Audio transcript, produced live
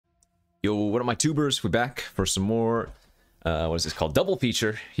Yo, what up my tubers? We're back for some more, what is this called? Double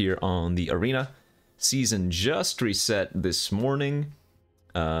feature here on the arena. Season just reset this morning.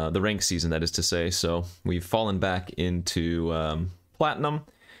 The rank season, that is to say. So we've fallen back into Platinum.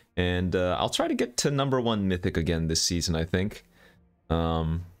 And I'll try to get to #1 Mythic again this season, I think.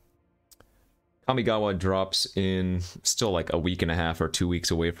 Kamigawa drops in still like a week and a half or 2 weeks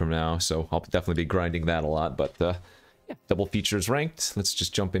away from now. So I'll definitely be grinding that a lot. But yeah, double features ranked. Let's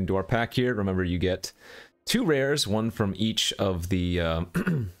just jump into our pack here. Remember, you get 2 rares, one from each of the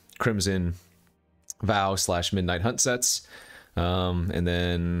Crimson Vow / Midnight Hunt sets, and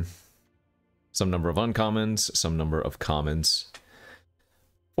then some number of uncommons, some number of commons.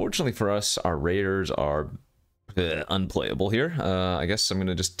 Fortunately for us, our rares are unplayable here. I guess I'm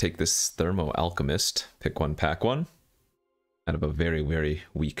gonna just take this Thermo Alchemist, pick one, pack one, out of a very, very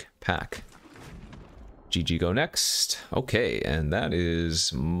weak pack. GG go next. Okay, and that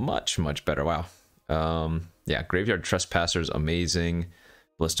is much, much better. Wow. Yeah, Graveyard Trespasser's amazing.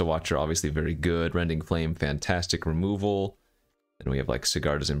 Ballista Watcher, obviously very good. Rending Flame, fantastic removal. And we have like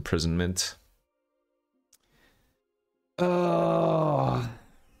Sigarda's Imprisonment. I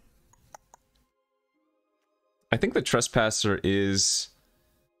think the Trespasser is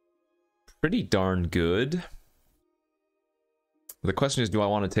pretty darn good. The question is, do I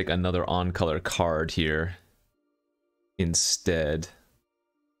want to take another on-color card here instead?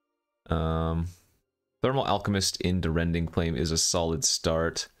 Thermal Alchemist into Rending Flame is a solid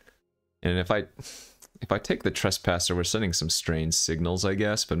start. And if I take the Trespasser, we're sending some strange signals, I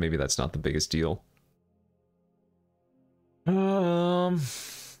guess, but maybe that's not the biggest deal. Yeah,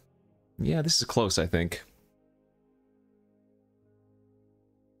 this is close, I think.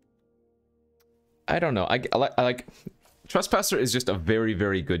 I don't know. I like Trespasser is just a very,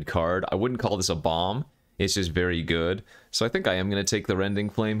 very good card. I wouldn't call this a bomb. It's just very good. So I think I am going to take the Rending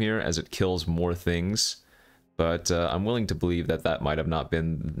Flame here as it kills more things. But I'm willing to believe that that might have not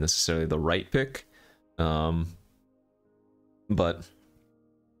been necessarily the right pick. But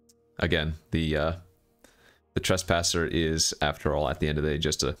again, the Trespasser is, after all, at the end of the day,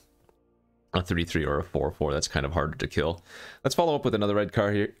 just a 3/3 or a 4/4. That's kind of harder to kill. Let's follow up with another red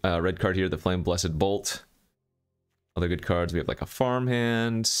card here. The Flame Blessed Bolt. Other good cards, we have like a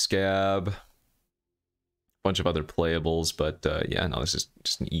Farmhand, Scab, bunch of other playables, but yeah, no, this is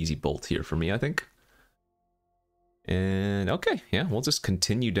just an easy bolt here for me, I think. And okay, yeah, we'll just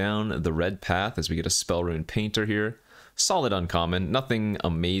continue down the red path as we get a Spellrune Painter here. Solid uncommon, nothing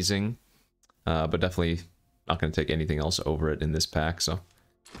amazing, but definitely not going to take anything else over it in this pack, so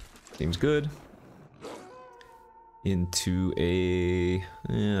seems good. Into a...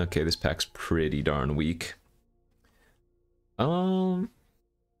 okay, this pack's pretty darn weak. So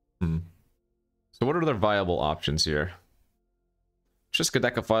what are the viable options here?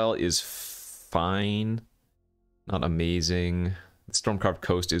 Triskaidekaphile is fine. Not amazing. The Stormcarved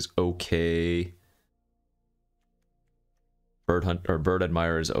Coast is okay. Bird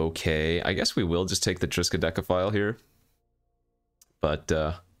Admirer is okay. I guess we will just take the Triskaidekaphile here. But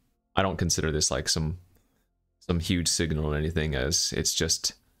I don't consider this like some huge signal or anything, as it's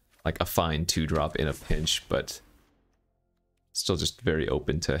just like a fine 2-drop in a pinch, but still just very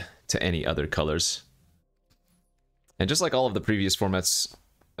open to any other colors. And just like all of the previous formats,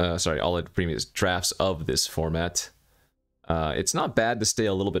 all of the previous drafts of this format, it's not bad to stay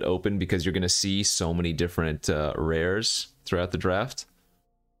a little bit open because you're going to see so many different rares throughout the draft.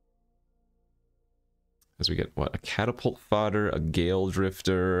 As we get, what, a Catapult Fodder, a Gale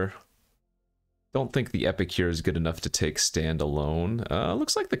Drifter. Don't think the Epic here is good enough to take standalone.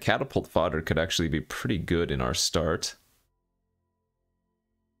 Looks like the Catapult Fodder could actually be pretty good in our start,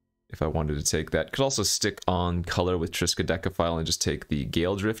 if I wanted to take that. Could also stick on color with Triskaidekaphile and just take the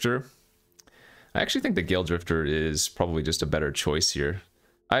Gale Drifter. I actually think the Gale Drifter is probably just a better choice here.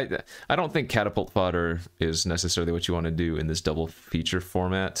 I don't think Catapult Fodder is necessarily what you want to do in this double feature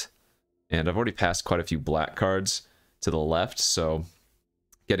format. And I've already passed quite a few black cards to the left, so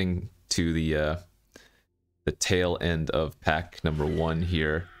getting to the tail end of pack #1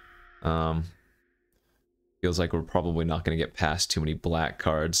 here, feels like we're probably not going to get past too many black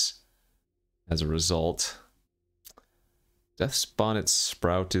cards as a result. Death's Bonnet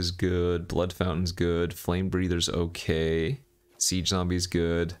Sprout is good, Blood Fountain's good, Flame Breather's okay, Siege Zombie's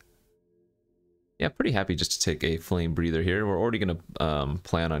good. Yeah, pretty happy just to take a Flame Breather here. We're already going to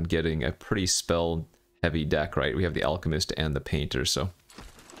plan on getting a pretty spell-heavy deck, right? We have the Alchemist and the Painter, so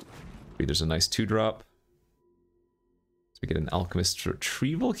Breather's a nice 2-drop. So we get an Alchemist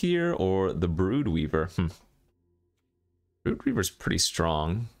Retrieval here, or the Broodweaver. Broodweaver's pretty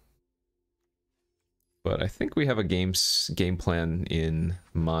strong. But I think we have a game plan in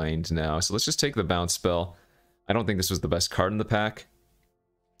mind now. So let's just take the bounce spell. I don't think this was the best card in the pack,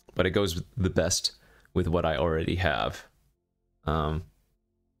 but it goes the best with what I already have.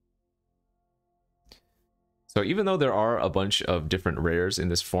 So even though there are a bunch of different rares in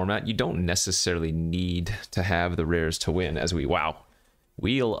this format, you don't necessarily need to have the rares to win, as we, wow,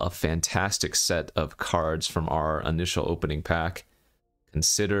 wheel a fantastic set of cards from our initial opening pack.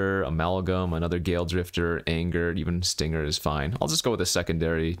 Consider, Amalgam, another Gale Drifter, Anger, even Stinger is fine. I'll just go with a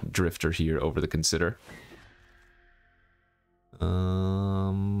secondary Drifter here over the Consider.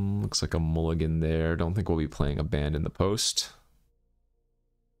 Looks like a mulligan there. Don't think we'll be playing Abandon the Post.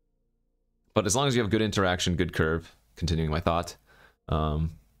 But as long as you have good interaction, good curve, continuing my thought,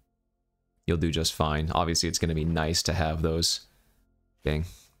 you'll do just fine. Obviously, it's going to be nice to have those. Dang,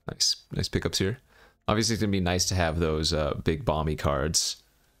 nice pickups here. Obviously, it's going to be nice to have those big bomby cards,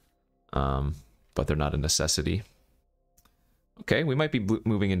 but they're not a necessity. Okay, we might be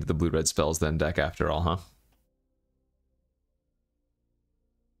moving into the blue-red spells then deck after all, huh?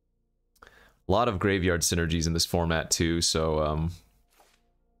 A lot of graveyard synergies in this format too, so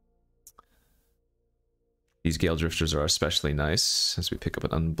these Gale Drifters are especially nice as we pick up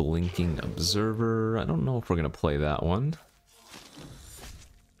an Unblinking Observer. I don't know if we're going to play that one.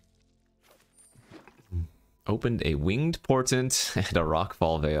 Opened a Winged Portent and a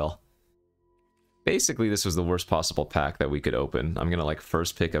Rockfall Veil. Basically, this was the worst possible pack that we could open. I'm going to like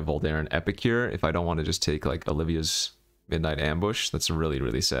first pick a Voldaren Epicure if I don't want to just take like Olivia's Midnight Ambush. That's really,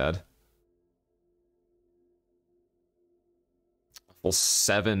 really sad. A full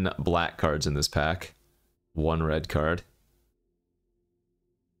 7 black cards in this pack. 1 red card.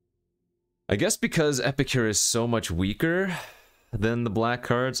 I guess because Epicure is so much weaker than the black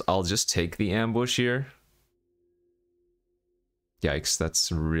cards, I'll just take the ambush here. Yikes,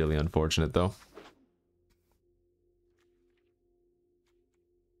 that's really unfortunate though.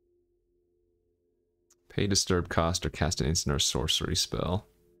 Pay disturb cost or cast an instant or sorcery spell.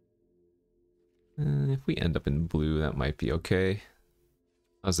 If we end up in blue, that might be okay.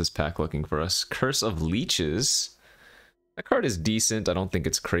 How's this pack looking for us? Curse of Leeches. That card is decent. I don't think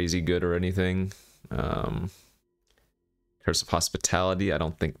it's crazy good or anything. Curse of Hospitality. I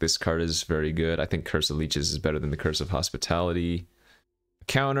don't think this card is very good. I think Curse of Leeches is better than the Curse of Hospitality.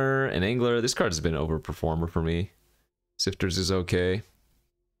 Counter, an Angler. This card has been an overperformer for me. Sifters is okay.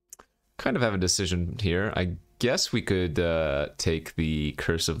 Kind of have a decision here. I guess we could take the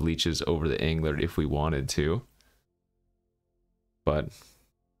Curse of Leeches over the Angler if we wanted to. But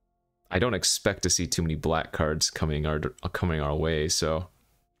I don't expect to see too many black cards coming our way, so I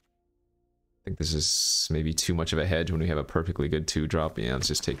think this is maybe too much of a hedge when we have a perfectly good 2-drop. Yeah, let's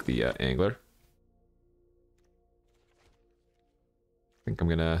just take the Angler. I think I'm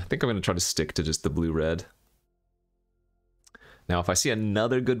gonna try to stick to just the blue-red. Now, if I see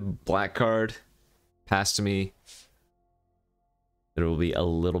another good black card pass to me, there will be a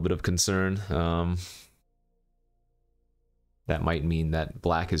little bit of concern. That might mean that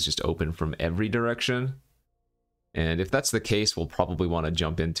black is just open from every direction. And if that's the case, we'll probably want to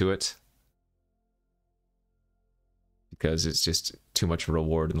jump into it. Because it's just too much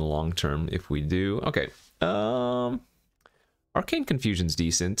reward in the long term if we do. Okay. Arcane Confusion's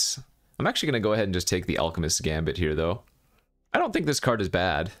decent. I'm actually going to go ahead and just take the Alchemist's Gambit here, though. I don't think this card is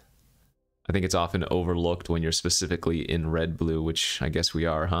bad. I think it's often overlooked when you're specifically in red-blue, which I guess we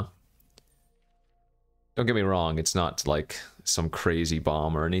are, huh? Don't get me wrong, it's not like some crazy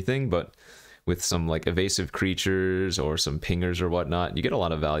bomb or anything, but with some like evasive creatures or some pingers or whatnot, you get a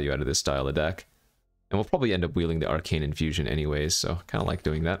lot of value out of this style of deck. And we'll probably end up wheeling the Arcane Infusion anyways, so kind of like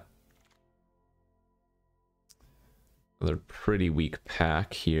doing that. Another pretty weak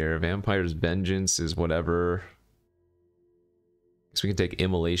pack here. Vampire's Vengeance is whatever. Guess we can take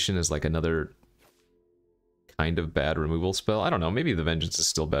Immolation as like another kind of bad removal spell. I don't know, maybe the Vengeance is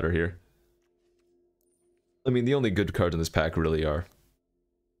still better here. I mean, the only good cards in this pack really are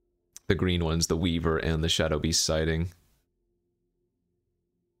the green ones, the Weaver and the Shadow Beast Sighting.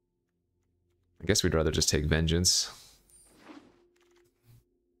 I guess we'd rather just take Vengeance.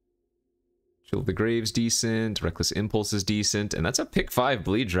 Chill of the Grave's decent, Reckless Impulse is decent, and that's a pick 5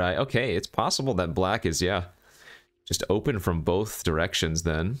 Bleed Dry. Okay, it's possible that black is, yeah, just open from both directions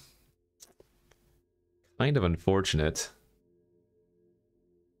then. Kind of unfortunate.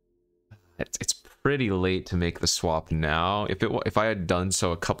 It's pretty late to make the swap now. If I had done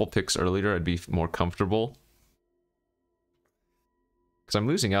so a couple picks earlier, I'd be more comfortable. Because I'm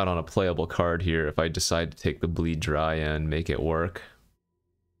losing out on a playable card here if I decide to take the Bleed Dry and make it work.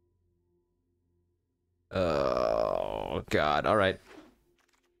 Oh, God. All right.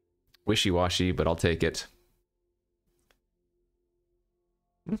 wishy-washy, but I'll take it.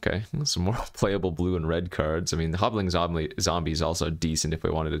 Okay, some more playable blue and red cards. I mean, the Hobbling Zombie is also decent if we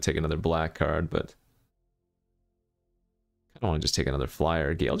wanted to take another black card, but I don't want to just take another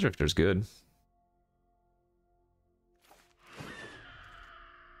flyer. Gale Drifter's good.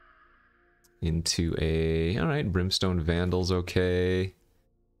 Into a... Alright, Brimstone Vandal's okay.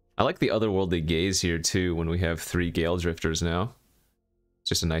 I like the Otherworldly Gaze here, too, when we have 3 Gale Drifters now. It's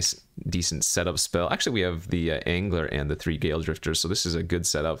just a nice, decent setup spell. Actually, we have the Angler and the 3 Gale Drifters, so this is a good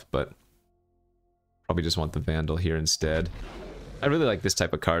setup, but probably just want the Vandal here instead. I really like this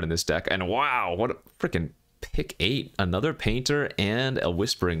type of card in this deck, and wow, what a freaking pick 8. Another Painter and a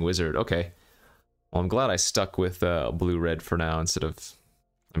Whispering Wizard. Okay. Well, I'm glad I stuck with blue-red for now instead of...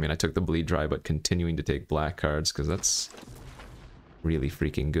 I mean, I took the Bleed Dry, but continuing to take black cards, because that's really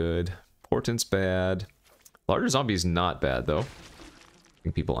freaking good. Portent's bad. Larger Zombie's not bad, though. I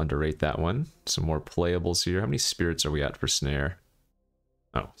think people underrate that one. Some more playables here. How many spirits are we at for Snare?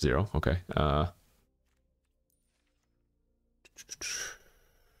 Oh, 0. Okay.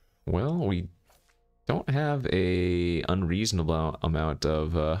 Well, we don't have a unreasonable amount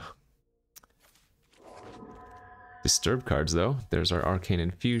of Disturb cards, though. There's our Arcane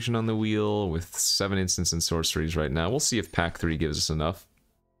Infusion on the wheel with 7 instants and sorceries right now. We'll see if pack 3 gives us enough.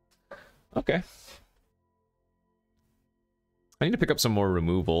 Okay. I need to pick up some more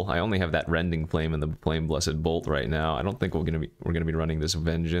removal. I only have that Rending Flame and the Flame Blessed Bolt right now. I don't think we're gonna be running this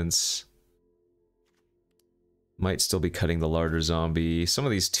Vengeance. Might still be cutting the larger zombie. Some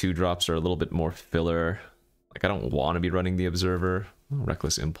of these 2-drops are a little bit more filler. Like, I don't want to be running the Observer.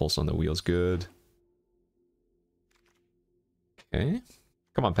 Reckless Impulse on the wheel's good. Okay.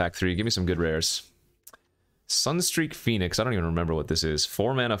 Come on, pack 3. Give me some good rares. Sunstreak Phoenix. I don't even remember what this is.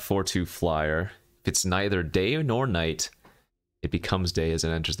 4 mana, 4/2 flyer. If it's neither day nor night, it becomes day as it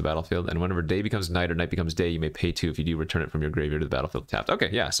enters the battlefield. And whenever day becomes night or night becomes day, you may pay 2 if you do return it from your graveyard to the battlefield tapped. Okay,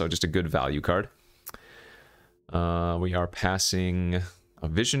 yeah, so just a good value card. We are passing a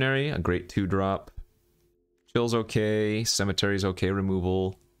Visionary, a great 2-drop. Chill's okay. Cemetery's okay,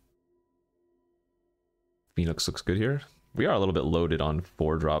 removal. Phoenix looks good here. We are a little bit loaded on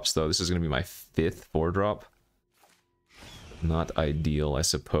 4-drops, though. This is going to be my 5th 4-drop. Not ideal, I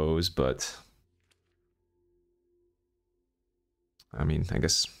suppose, but... I mean, I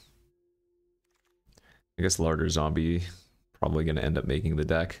guess Larder Zombie probably going to end up making the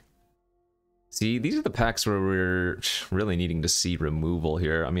deck. See, these are the packs where we're really needing to see removal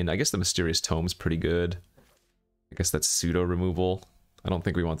here. I mean, I guess the Mysterious Tome's pretty good. I guess that's pseudo removal. I don't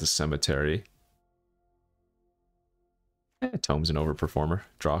think we want the Cemetery. Tome's an overperformer.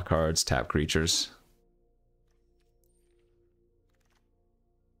 Draw cards, tap creatures.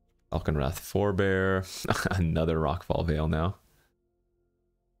 Falconwrath Forebear. Another Rockfall Veil now.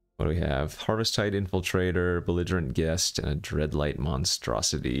 What do we have? Harvesttide Infiltrator, Belligerent Guest, and a Dreadlight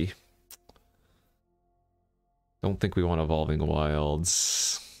Monstrosity. Don't think we want Evolving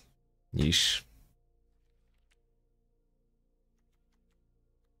Wilds. Yeesh.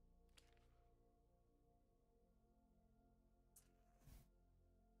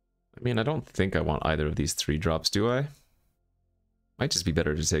 I mean, I don't think I want either of these 3-drops, do I? Might just be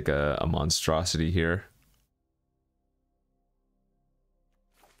better to take a Monstrosity here.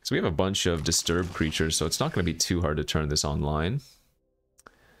 So we have a bunch of disturbed creatures, so it's not going to be too hard to turn this online.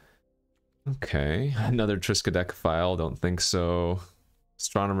 Okay, another Triskaidekaphile, don't think so.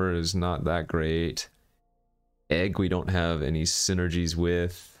 Astronomer is not that great. Egg we don't have any synergies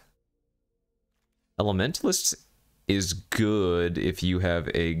with. Elementalist is good if you have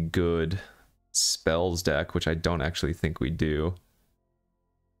a good spells deck, which I don't actually think we do.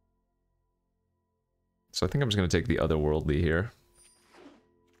 So I think I'm just going to take the Otherworldly here.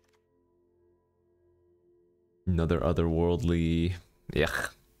 Another Otherworldly. Yuck.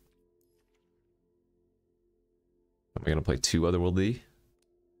 Am I going to play 2 Otherworldly?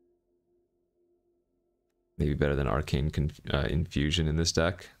 Maybe better than Arcane Infusion in this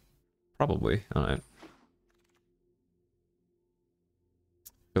deck. Probably. Alright.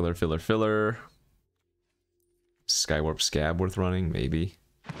 Filler, filler, filler. Skywarp Scab worth running? Maybe.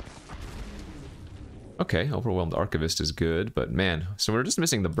 Okay, Overwhelmed Archivist is good, but man, so we're just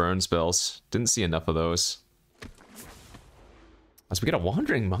missing the burn spells. Didn't see enough of those. So we got a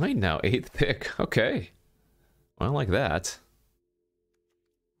Wandering Mind now, 8th pick. Okay. Well, I like that.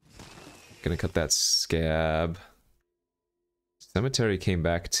 Gonna cut that Scab. Cemetery came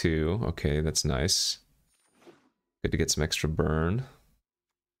back too. Okay, that's nice. Good to get some extra burn.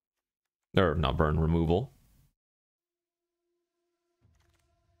 Or, not burn, removal.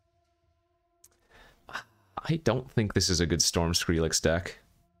 I don't think this is a good Storm Skrillex deck.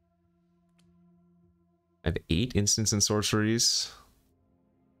 I have 8 instants and sorceries.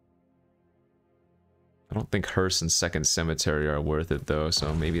 I don't think Hearse and Second Cemetery are worth it though,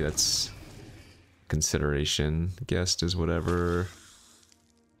 so maybe that's consideration. Guest is whatever.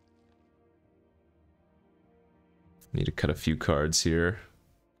 Need to cut a few cards here.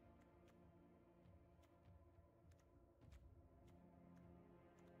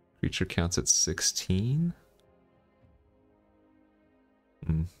 Creature counts at 16.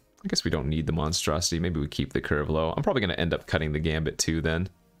 I guess we don't need the monstrosity. Maybe we keep the curve low. I'm probably going to end up cutting the gambit too then.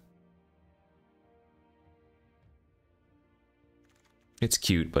 It's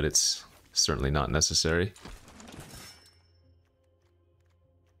cute, but it's certainly not necessary.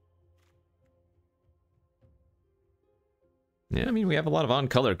 Yeah, I mean, we have a lot of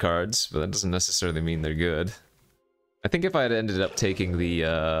on-color cards, but that doesn't necessarily mean they're good. I think if I had ended up taking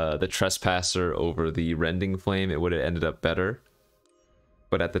the Trespasser over the Rending Flame, it would have ended up better.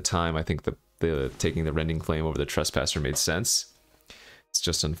 But at the time, I think the taking the Rending Flame over the Trespasser made sense. It's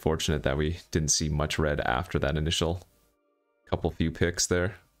just unfortunate that we didn't see much red after that initial couple few picks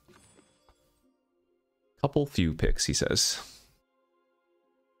there. Couple few picks, he says.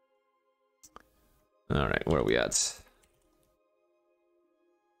 Alright, where are we at?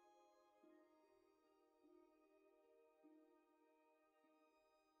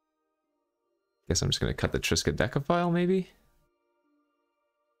 Guess I'm just going to cut the Triskaidekaphile, maybe?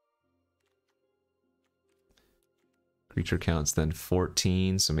 Creature counts then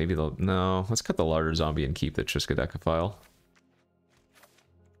 14, so maybe they'll... No, let's cut the Larder Zombie and keep the Triskaidekaphile.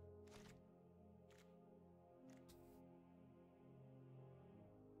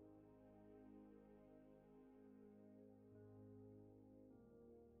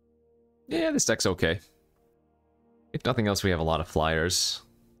 Yeah, this deck's okay. If nothing else, we have a lot of flyers.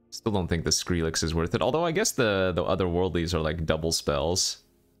 Still don't think the Skrillex is worth it. Although I guess the other worldlies are like double spells.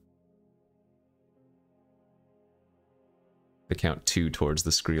 They count 2 towards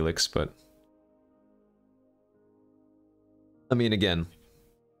the Skrillex, but... I mean, again,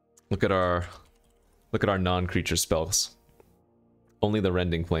 look at our non-creature spells. Only the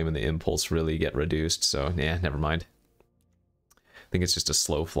Rending Flame and the Impulse really get reduced, so yeah, never mind. I think it's just a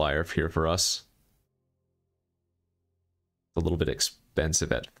slow flyer here for us. It's a little bit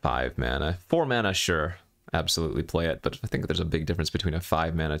expensive at 5 mana. 4 mana, sure. Absolutely play it, but I think there's a big difference between a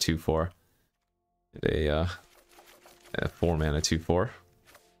 5 mana 2/4 and a 4 mana 2/4.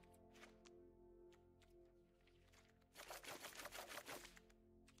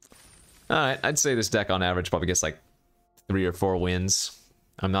 Alright, I'd say this deck on average probably gets like 3 or 4 wins.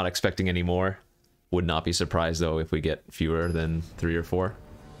 I'm not expecting any more. Would not be surprised though if we get fewer than 3 or 4.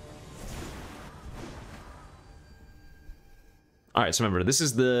 Alright, so remember, this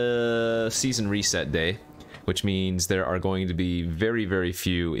is the season reset day, which means there are going to be very, very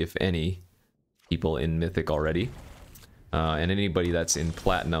few, if any, people in Mythic already. And anybody that's in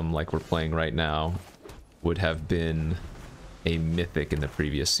Platinum, like we're playing right now, would have been a Mythic in the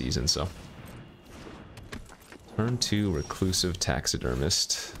previous season, so... Turn 2, Reclusive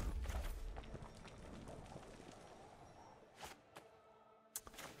Taxidermist.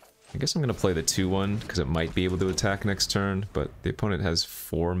 I guess I'm going to play the 2/1, because it might be able to attack next turn, but the opponent has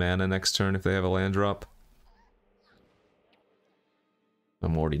 4 mana next turn if they have a land drop.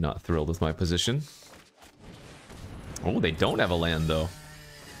 I'm already not thrilled with my position. Oh, they don't have a land, though.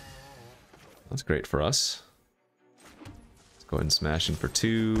 That's great for us. Let's go ahead and smash in for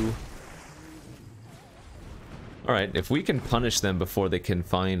 2. Alright, if we can punish them before they can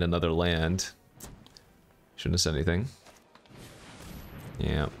find another land... Shouldn't have said anything.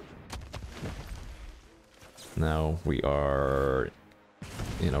 Yeah. Now we are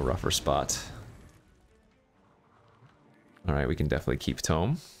in a rougher spot. Alright, we can definitely keep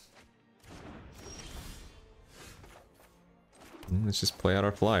Tome. Let's just play out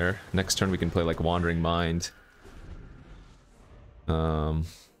our flyer. Next turn we can play like Wandering Mind. Or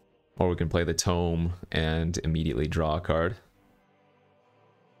we can play the Tome and immediately draw a card.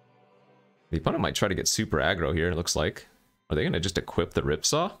 The opponent might try to get super aggro here, it looks like. Are they going to just equip the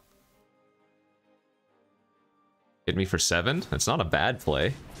Ripsaw? Hit me for 7? That's not a bad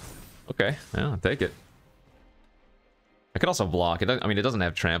play. Okay, yeah, I'll take it. I could also block. I mean, it doesn't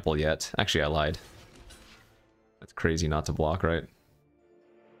have trample yet. Actually, I lied. That's crazy not to block, right?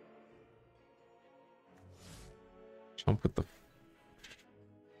 Jump with the...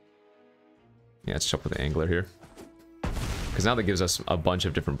 Yeah, let's jump with the Angler here. Because now that gives us a bunch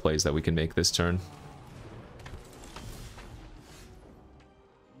of different plays that we can make this turn.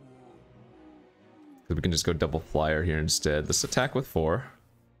 We can just go double flyer here instead. Let's attack with 4.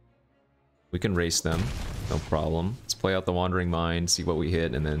 We can race them, no problem. Let's play out the Wandering Mind, see what we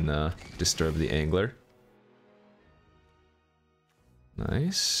hit, and then disturb the Angler.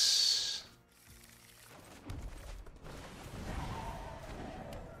 Nice.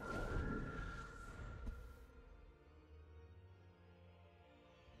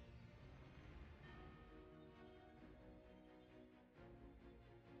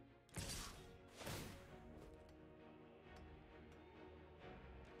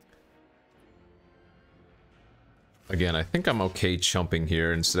 Again, I think I'm okay chumping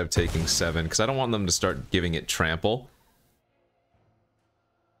here instead of taking 7, because I don't want them to start giving it trample.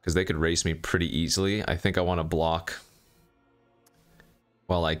 Because they could race me pretty easily. I think I want to block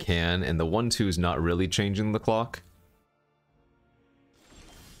while I can, and the 1-2 is not really changing the clock.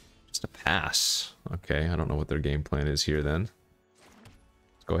 Just a pass. Okay, I don't know what their game plan is here then.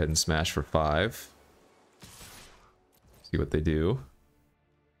 Let's go ahead and smash for 5. See what they do.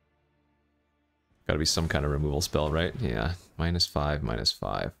 Gotta be some kind of removal spell, right? Yeah, -5,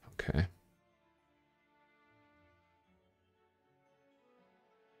 -5. Okay.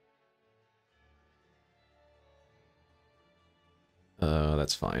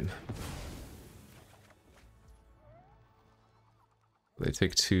 That's fine. They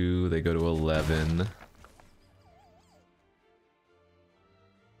take 2, they go to 11.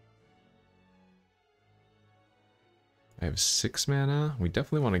 I have 6 mana. We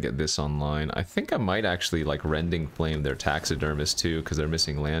definitely want to get this online. I think I might actually like Rending Flame their Taxidermist too, because they're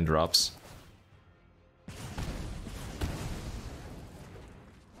missing land drops.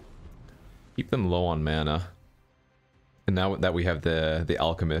 Keep them low on mana. And now that we have the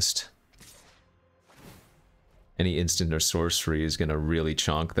Alchemist, any instant or sorcery is going to really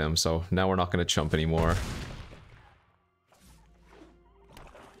chonk them, so now we're not going to chump anymore.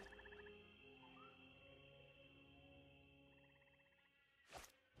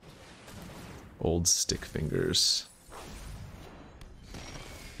 Old stick fingers.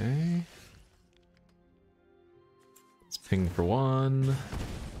 Okay. Let's ping for 1.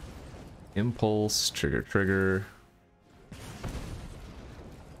 Impulse, trigger.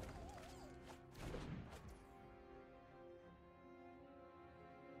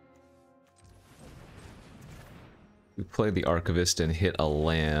 We play the Archivist and hit a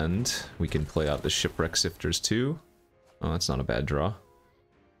land. We can play out the Shipwreck Sifters too. Oh, that's not a bad draw.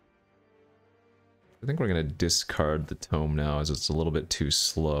 I think we're going to discard the Tome now as it's a little bit too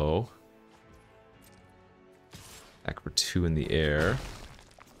slow. Back for 2 in the air.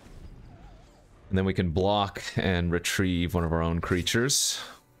 And then we can block and retrieve one of our own creatures.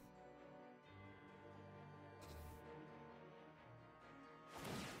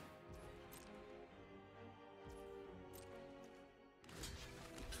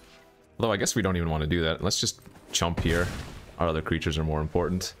 Although I guess we don't even want to do that. Let's just chump here. Our other creatures are more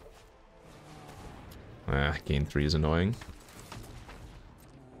important. Gain 3 is annoying.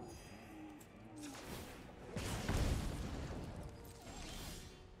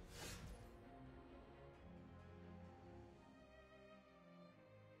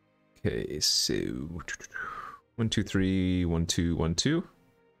 Okay, so 1, 2, 3, 1, 2, 1, 2.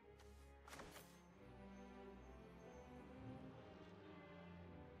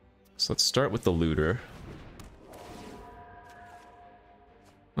 So let's start with the Looter.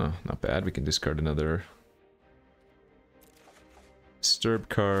 Oh, not bad. We can discard another Disturb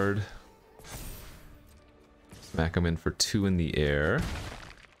card. Smack them in for 2 in the air.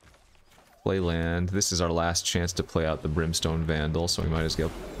 Play land. This is our last chance to play out the Brimstone Vandal, so we might as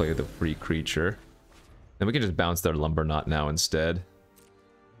well play the free creature. Then we can just bounce their Lumber Knot now instead.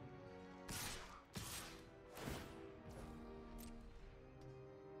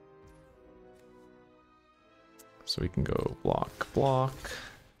 So we can go block.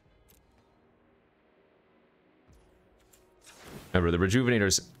 Remember, the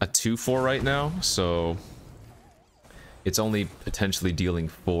Rejuvenator's a 2/4 right now, so it's only potentially dealing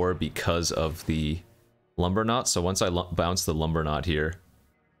 4 because of the Lumber Knot. So once I bounce the Lumber Knot here,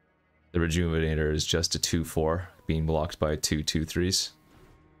 the Rejuvenator is just a 2/4, being blocked by 2 2/3s.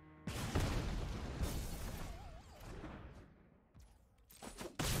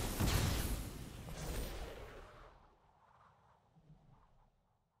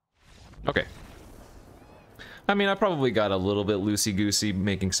 Okay. I mean, I probably got a little bit loosey-goosey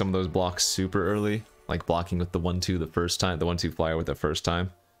making some of those blocks super early. Like blocking with the 1/2 the first time, the 1/2 flyer with the first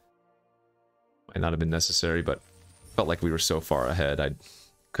time. Might not have been necessary, but felt like we were so far ahead, I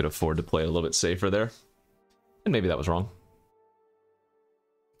could afford to play a little bit safer there. And maybe that was wrong.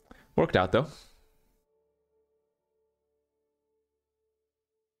 Worked out, though.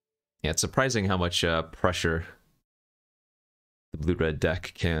 Yeah, it's surprising how much pressure the blue-red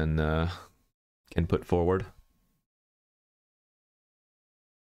deck can put forward.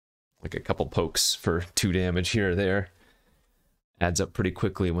 Like a couple pokes for 2 damage here or there Adds up pretty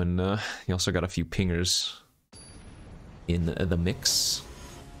quickly when you also got a few pingers in the mix.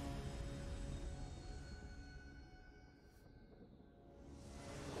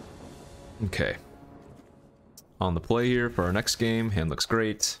 Okay. On the play here for our next game. Hand looks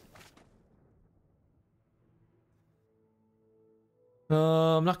great.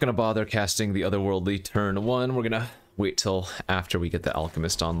 I'm not gonna bother casting the Otherworldly turn 1. We're gonna wait till after we get the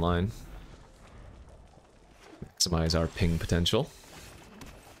Alchemist online. Maximize our ping potential.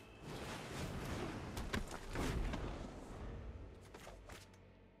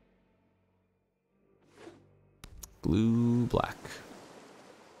 Blue, black.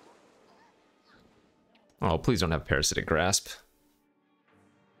 Oh, please don't have Parasitic Grasp.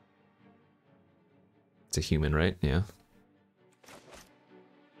 It's a human, right? Yeah.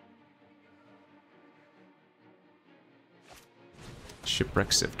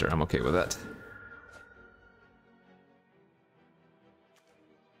 Shipwreck Sifter. I'm okay with that.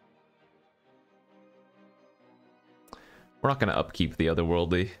 We're not going to upkeep the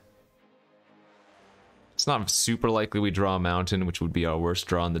Otherworldly. It's not super likely we draw a Mountain, which would be our worst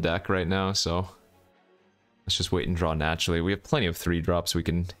draw in the deck right now, so let's just wait and draw naturally. We have plenty of 3-drops we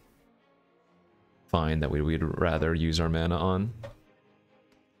can find that we'd rather use our mana on.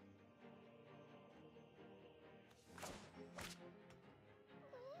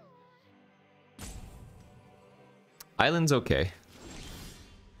 Island's okay.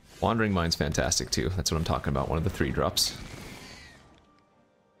 Wandering Mind's fantastic too. That's what I'm talking about, one of the 3-drops.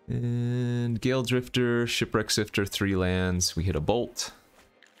 And Gale Drifter, Shipwreck Sifter, 3 lands. We hit a Bolt.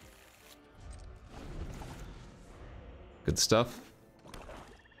 Good stuff.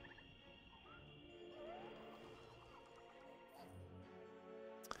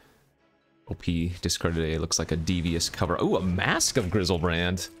 OP discarded A looks like a devious cover. Oh, a Mask of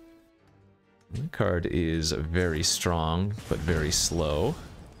Grizzlebrand. That card is very strong, but very slow.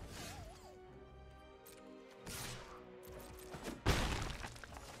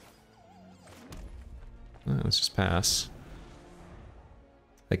 Let's just pass.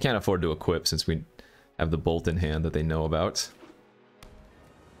 They can't afford to equip since we have the Bolt in hand that they know about.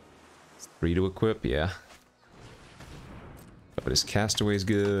 It's 3 to equip, yeah. But his Castaway's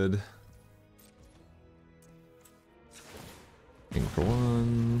good. King for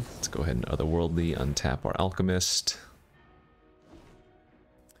 1. Let's go ahead and Otherworldly untap our Alchemist.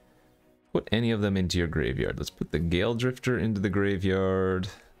 Put any of them into your graveyard. Let's put the Gale Drifter into the graveyard.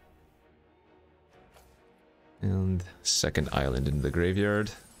 And second island into the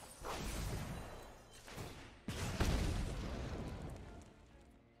graveyard.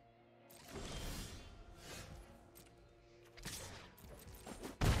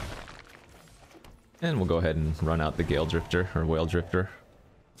 And we'll go ahead and run out the Gale Drifter, or Whale Drifter.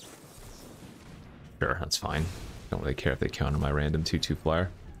 Sure, that's fine. Don't really care if they counter my random 2/2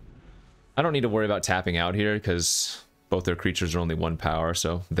 flyer. I don't need to worry about tapping out here, because both their creatures are only 1 power,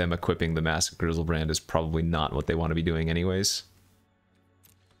 so them equipping the Mask of Grizzlebrand is probably not what they want to be doing anyways.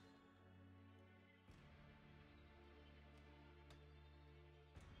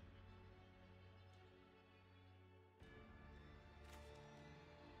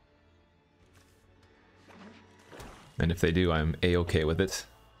 And if they do, I'm A-okay with it.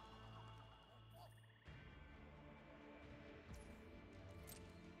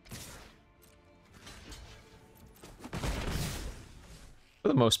 For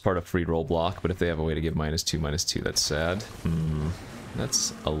the most part, a free roll block, but if they have a way to give -2/-2, that's sad.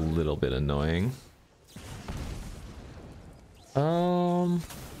 That's a little bit annoying.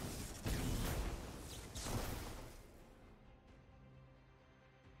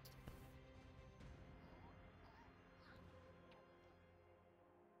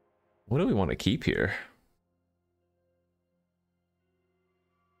 What do we want to keep here?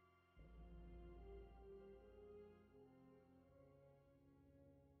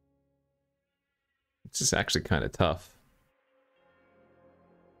 This is actually kind of tough.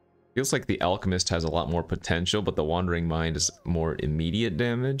 Feels like the Alchemist has a lot more potential, but the Wandering Mind is more immediate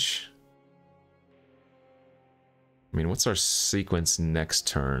damage. I mean, what's our sequence next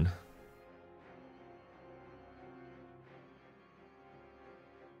turn?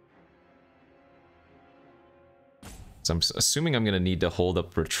 So I'm assuming I'm going to need to hold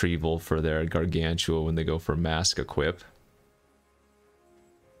up Retrieval for their Gargantua when they go for Mask Equip.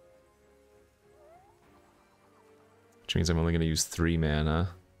 Which means I'm only going to use 3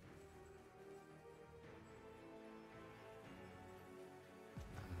 mana.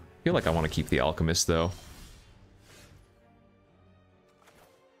 I feel like I want to keep the Alchemist, though.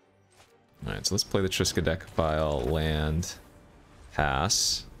 Alright, so let's play the Triskaideka land.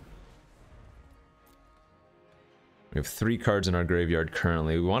 Pass. We have 3 cards in our graveyard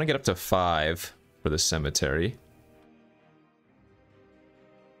currently. We want to get up to 5 for the cemetery.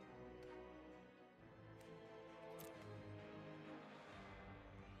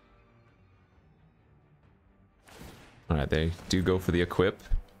 Alright, they do go for the equip.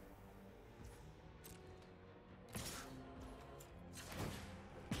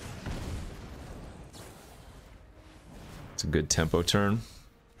 It's a good tempo turn.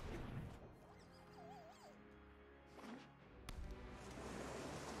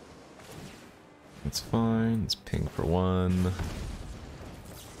 That's fine. Let's ping for 1.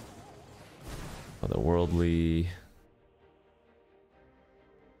 Otherworldly.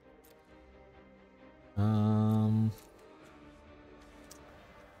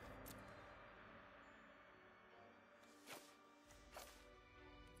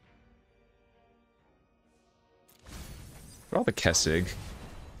 Draw the Kessig,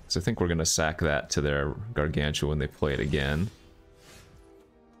 because I think we're going to sack that to their Gargantua when they play it again.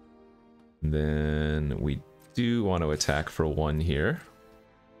 And then we do want to attack for 1 here.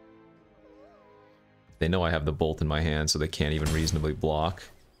 They know I have the Bolt in my hand, so they can't even reasonably block.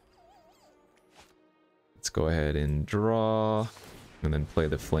 Let's go ahead and draw, and then play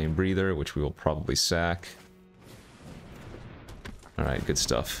the Flame Breather, which we will probably sack. Alright, good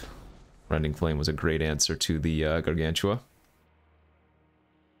stuff. Rending Flame was a great answer to the Gargantua.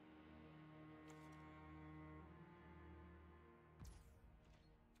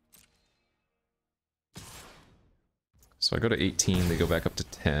 So I go to 18, they go back up to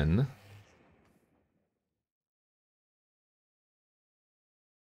 10.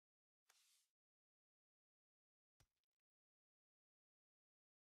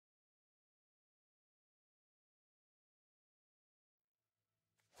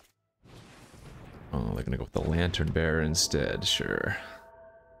 Oh, they're gonna go with the Lantern Bearer instead, sure.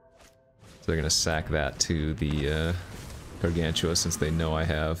 So they're gonna sack that to the Gargantua since they know I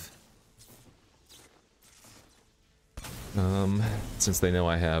have... since they know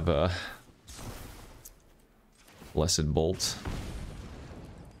I have Blessed Bolt.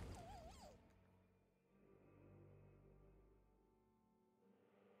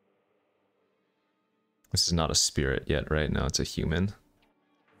 This is not a spirit yet, right? Now it's a human.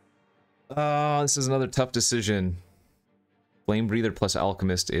 Oh, this is another tough decision. Flame Breather plus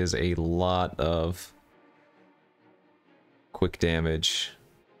Alchemist is a lot of quick damage.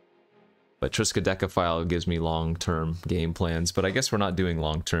 But Triskaidekaphile gives me long-term game plans, but I guess we're not doing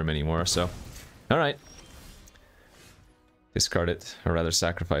long-term anymore, so... Alright. Discard it, or rather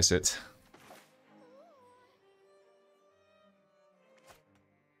sacrifice it.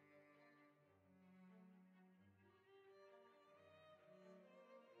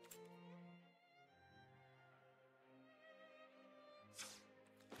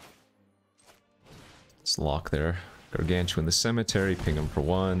 Let's lock there. Gargantua in the cemetery, ping him for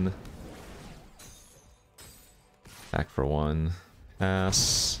 1. Back for 1.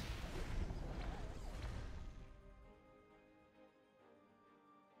 Pass.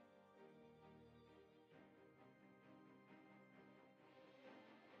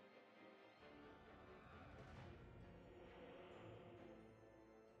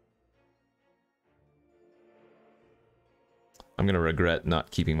 I'm gonna regret not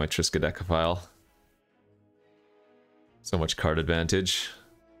keeping my Triskaidekaphile. So much card advantage.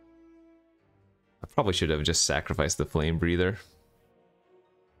 I probably should have just sacrificed the Flame Breather.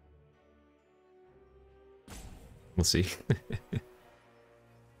 We'll see.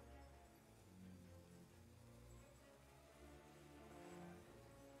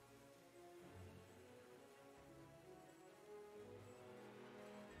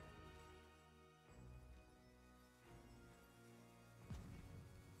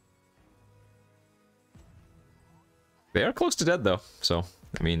 They are close to dead though, so,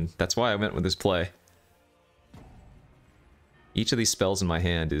 I mean, that's why I went with this play. Each of these spells in my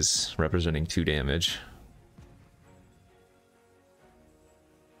hand is representing 2 damage.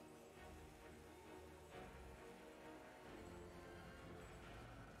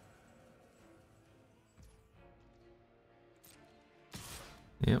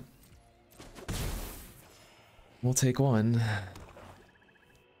 Yep. We'll take 1.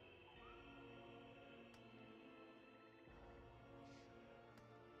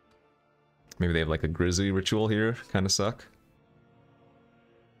 Maybe they have like a Grizzly ritual here, kind of suck.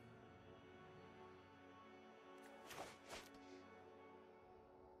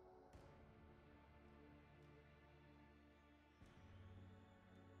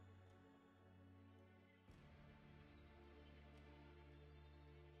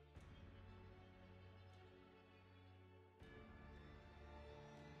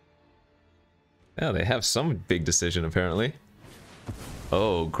 Yeah, they have some big decision apparently.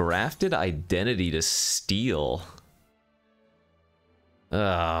 Oh, grafted identity to steal.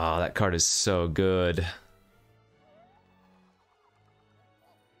 Oh, that card is so good.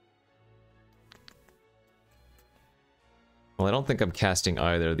 Well, I don't think I'm casting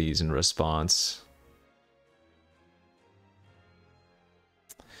either of these in response.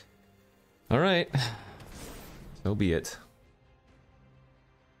 Alright. So be it.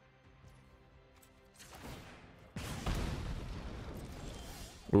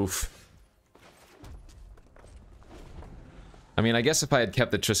 Oof. I mean, I guess if I had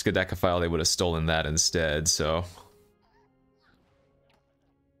kept the Triskaidekaphile, they would have stolen that instead, so...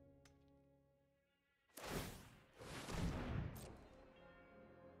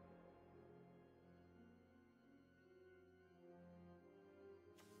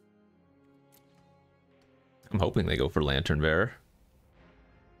 I'm hoping they go for Lantern Bearer.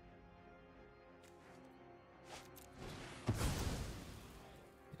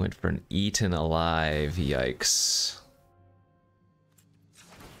 Went for an Eaten Alive, yikes.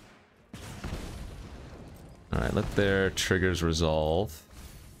 Alright, let their triggers resolve.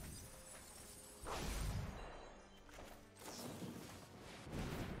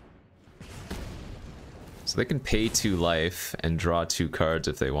 So they can pay 2 life and draw 2 cards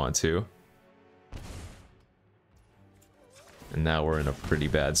if they want to. And now we're in a pretty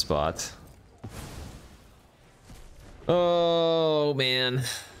bad spot. Oh, man.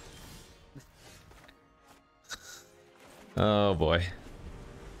 Oh, boy.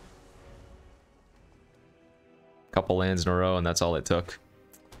 Couple lands in a row, and that's all it took.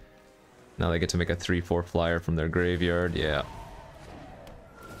 Now they get to make a 3/4 flyer from their graveyard. Yeah.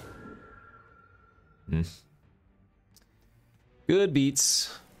 Good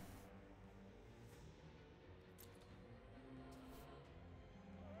beats.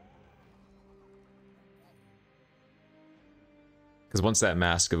 Because once that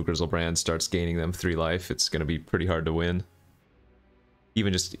Mask of Grizzlebrand starts gaining them 3 life, it's going to be pretty hard to win.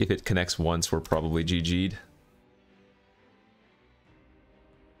 Even just if it connects once, we're probably GG'd.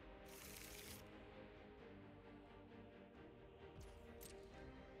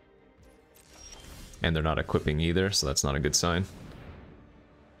 And they're not equipping either, so that's not a good sign.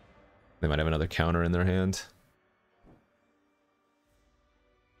 They might have another counter in their hand.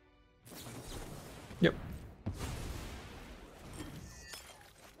 Yep.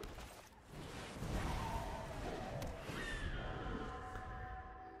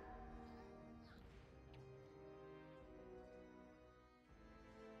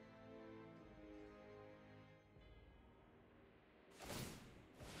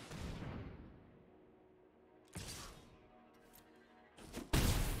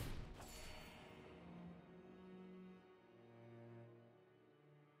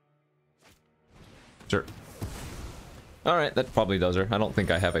 Sure. Alright, that probably does her. I don't think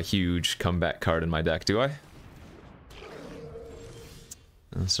I have a huge comeback card in my deck, do I?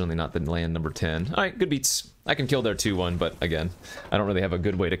 Certainly not the land number 10. Alright, good beats. I can kill their 2/1, but again, I don't really have a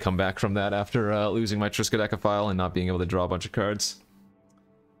good way to come back from that after losing my Triskaidekaphile and not being able to draw a bunch of cards.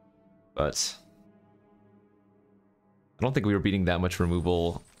 But... I don't think we were beating that much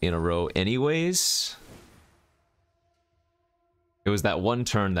removal in a row anyways. It was that one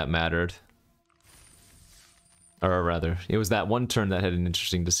turn that mattered. Or rather, it was that one turn that had an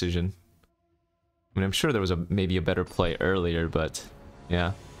interesting decision. I mean, I'm sure there was maybe a better play earlier, but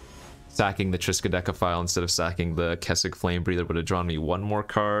yeah. Sacking the Triskaidekaphile instead of sacking the Kessig Flamebreather would have drawn me 1 more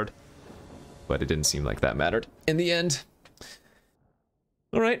card. But it didn't seem like that mattered in the end.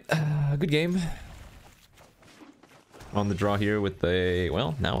 Alright, good game. On the draw here with a,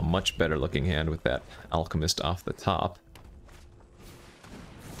 well, now a much better looking hand with that Alchemist off the top.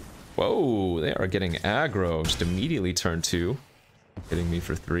 Whoa, they are getting aggro. Just immediately turn 2. Hitting me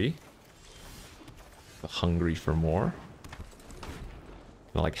for 3. Hungry for more.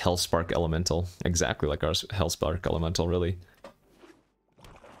 Like Hellspark Elemental. Exactly like our Hellspark Elemental, really.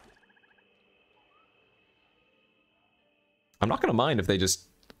 I'm not gonna mind if they just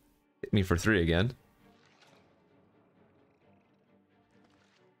hit me for 3 again.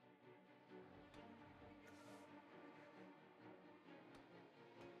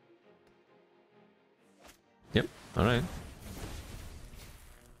 Yep, alright.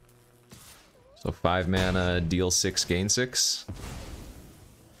 So 5 mana, deal 6, gain 6.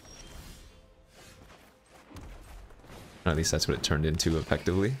 At least that's what it turned into,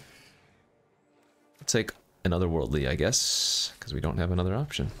 effectively. I'll take another Worldly, I guess, because we don't have another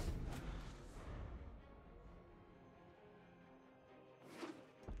option.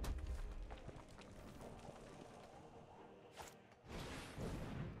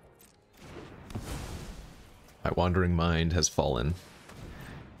 My wandering mind has fallen.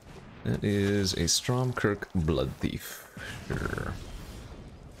 That is a Stromkirk Blood Thief. Sure.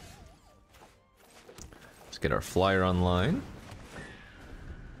 Let's get our flyer online.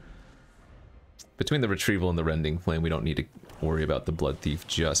 Between the Retrieval and the Rending Flame, we don't need to worry about the Blood Thief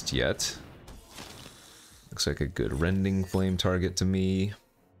just yet. Looks like a good Rending Flame target to me.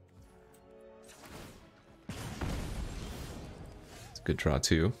 It's a good draw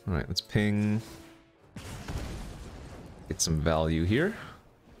too. Alright, let's ping. Get some value here.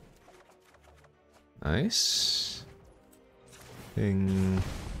 Nice. Ping.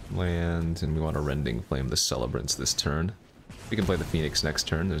 Land. And we want a Rending Flame the Celebrants this turn. We can play the Phoenix next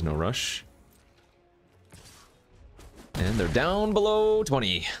turn, there's no rush. And they're down below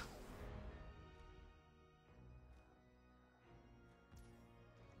 20.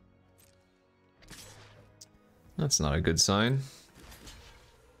 That's not a good sign.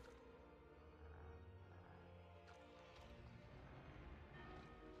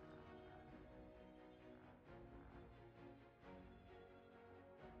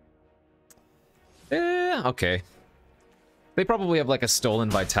 Okay. They probably have like a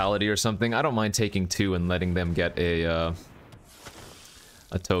stolen vitality or something. I don't mind taking 2 and letting them get a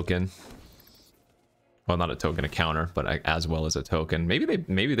token. Well, not a token, a counter, but as well as a token.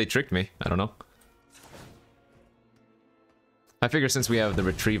 Maybe they tricked me. I don't know. I figure since we have the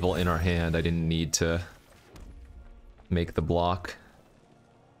Retrieval in our hand, I didn't need to make the block.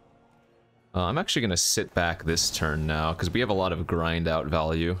 I'm actually gonna sit back this turn now because we have a lot of grind out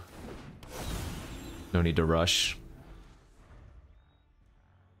value. No need to rush.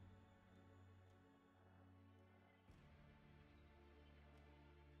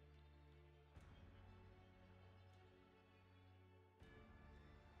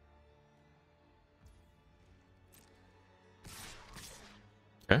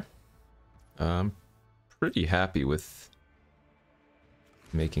 Okay. I'm pretty happy with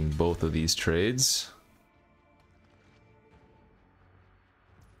making both of these trades.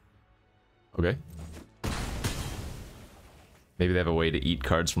 Okay. Maybe they have a way to eat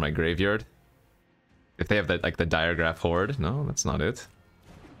cards from my graveyard. If they have that, like the Diregraph Horde. No, that's not it.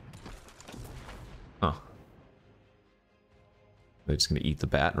 Oh. They're just gonna eat the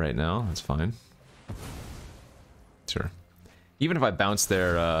bat right now. That's fine. Sure. Even if I bounce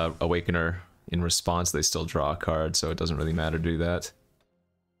their Awakener in response, they still draw a card, so it doesn't really matter to do that.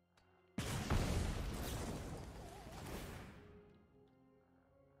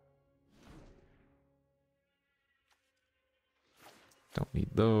 Don't need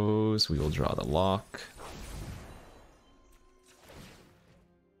those. We will draw the lock.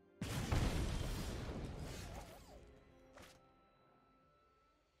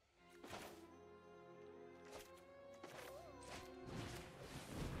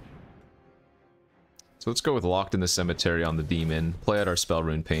 So let's go with Locked in the Cemetery on the Demon, play out our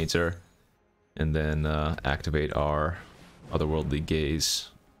Spellrune Painter, and then activate our Otherworldly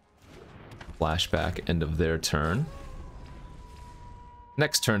Gaze. Flashback, end of their turn.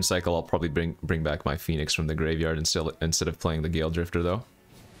 Next turn cycle, I'll probably bring back my Phoenix from the graveyard instead of playing the Gale Drifter, though.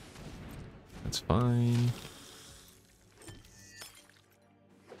 That's fine.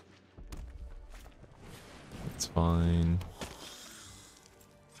 That's fine.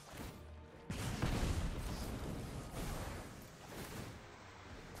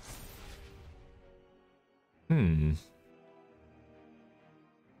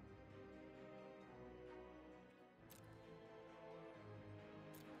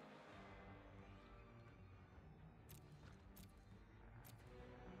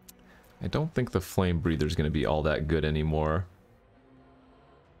 I don't think the Flame Breather is going to be all that good anymore.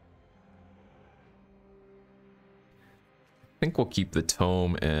 I think we'll keep the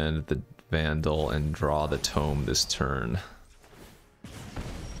Tome and the Vandal and draw the Tome this turn.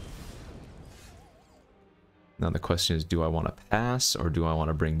 Now the question is, do I want to pass or do I want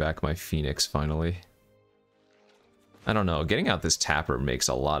to bring back my Phoenix finally? I don't know. Getting out this Tapper makes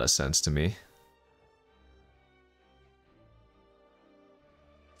a lot of sense to me.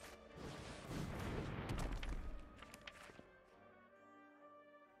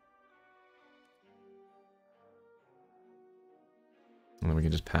 And then we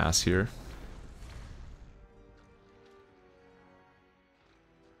can just pass here.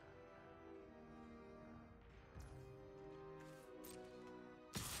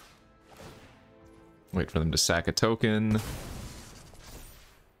 Wait for them to sack a token.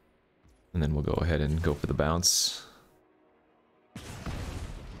 And then we'll go ahead and go for the bounce.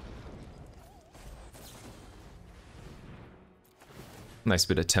 Nice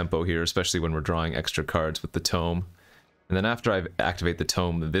bit of tempo here, especially when we're drawing extra cards with the Tome. And then after I activate the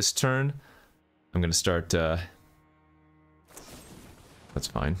Tome this turn, I'm going to start That's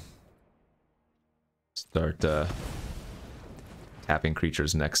fine. Start tapping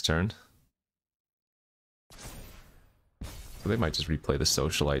creatures next turn. So they might just replay the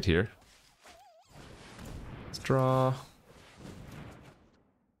Socialite here. Let's draw.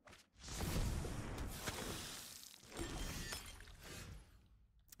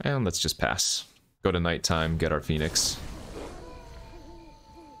 And let's just pass. Go to nighttime, get our Phoenix.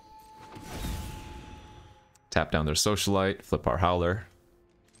 Tap down their Socialite, flip our Howler.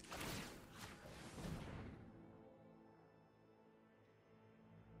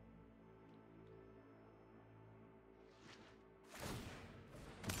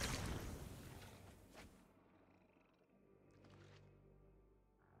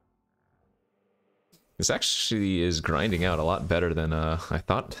 This actually is grinding out a lot better than I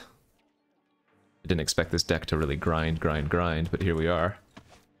thought. I didn't expect this deck to really grind, but here we are.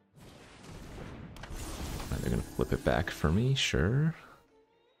 They're gonna flip it back for me, sure.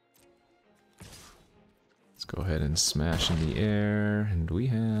 Let's go ahead and smash in the air, and we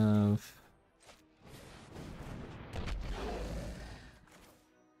have...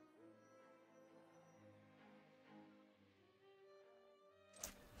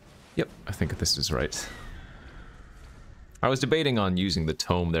 Yep, I think this is right. I was debating on using the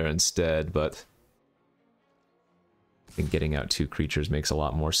tome there instead, but I think getting out 2 creatures makes a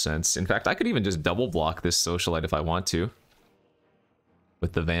lot more sense. In fact, I could even just double block this Socialite if I want to.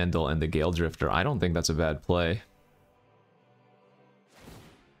 With the Vandal and the Gale Drifter. I don't think that's a bad play.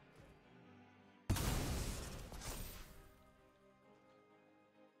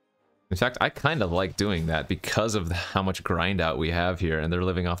 In fact, I kind of like doing that because of how much grind out we have here, and they're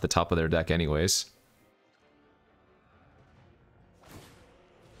living off the top of their deck anyways.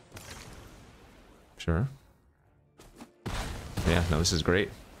 Sure. Yeah, no, this is great.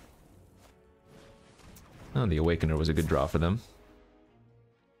 Oh, the Awakener was a good draw for them.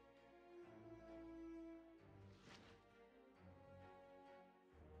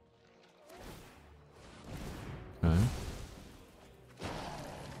 Okay.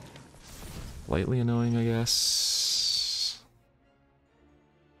 Slightly annoying, I guess.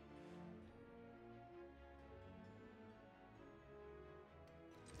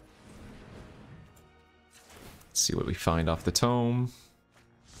 Let's see what we find off the tome.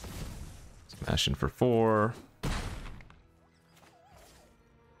 Smash in for 4.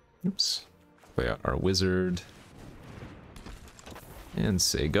 Oops. Play out our wizard. And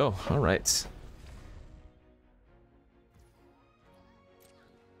say go. Alright.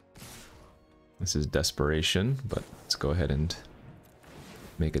 This is desperation, but let's go ahead and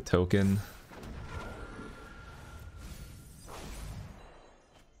make a token.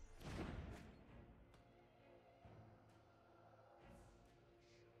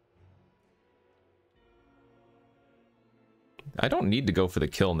 I don't need to go for the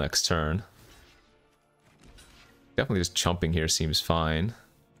kill next turn. Definitely just chumping here seems fine.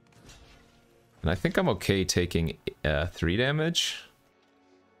 And I think I'm okay taking 3 damage.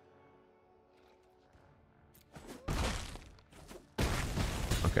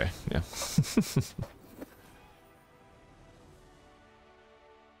 Okay, yeah.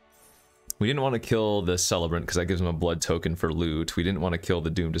 We didn't want to kill the Celebrant because that gives him a blood token for loot. We didn't want to kill the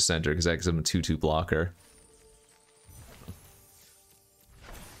Doomed Dissenter because that gives him a 2/2 blocker.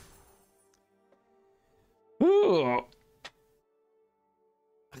 Ooh.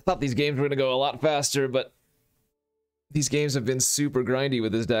 I thought these games were going to go a lot faster, but these games have been super grindy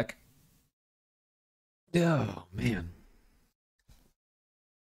with this deck. Oh, man.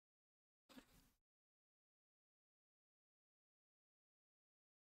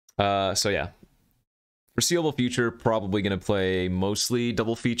 So yeah. Foreseeable future, probably going to play mostly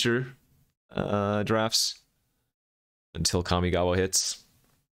double feature drafts until Kamigawa hits.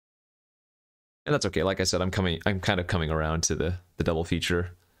 And that's okay. Like I said, I'm kind of coming around to the double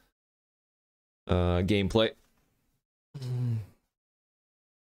feature gameplay.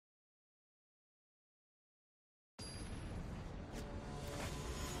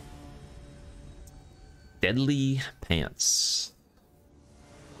 Deadly Pants.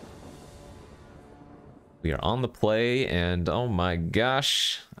 We are on the play, and oh my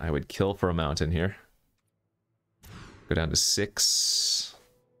gosh, I would kill for a mountain here. Go down to 6.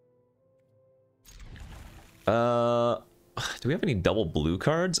 Do we have any double blue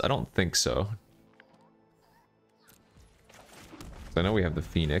cards? I don't think so. I know we have the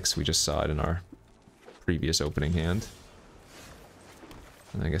Phoenix. We just saw it in our previous opening hand.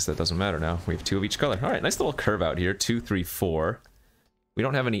 And I guess that doesn't matter now. We have 2 of each color. Alright, nice little curve out here. 2, 3, 4. We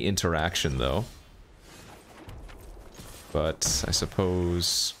don't have any interaction, though. But I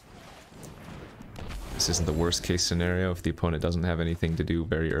suppose This isn't the worst case scenario if the opponent doesn't have anything to do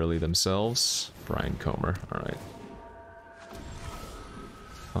very early themselves. Brian Comer, alright.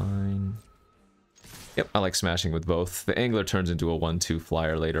 Fine. Yep, I like smashing with both. The angler turns into a 1-2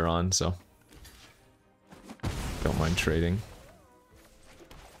 flyer later on, so don't mind trading.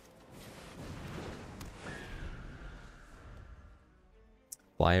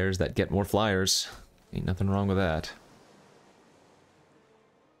 Flyers that get more flyers. Ain't nothing wrong with that.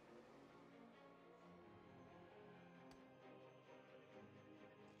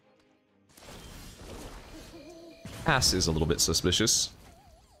 Pass is a little bit suspicious.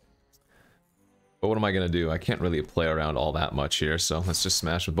 But what am I gonna do? I can't really play around all that much here, so let's just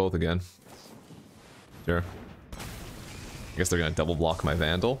smash with both again. Sure. I guess they're gonna double block my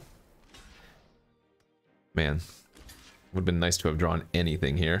Vandal. Man. Would've been nice to have drawn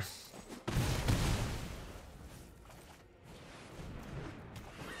anything here.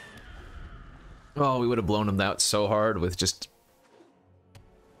 Oh, we would have blown him out so hard with just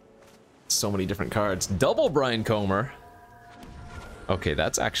so many different cards. Double Brian Comer. Okay,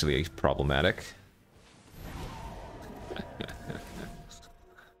 that's actually problematic.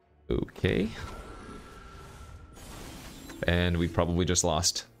 Okay. And we probably just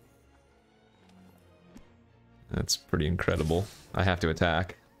lost. That's pretty incredible. I have to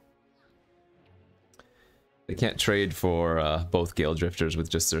attack. They can't trade for both Gale Drifters with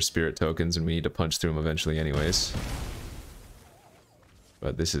just their spirit tokens, and we need to punch through them eventually anyways.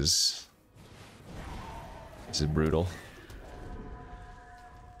 But this is brutal.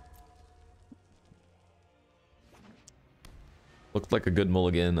 Looked like a good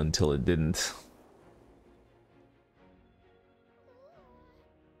mulligan until it didn't.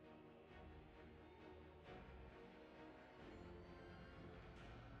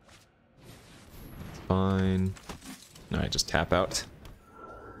 Fine. Alright, just tap out.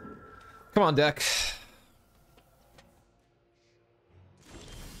 Come on, deck.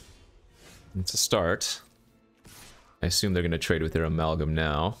 It's a start. I assume they're going to trade with their Amalgam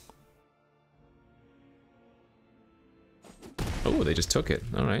now. Oh, they just took it.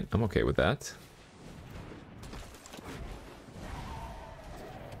 Alright, I'm okay with that.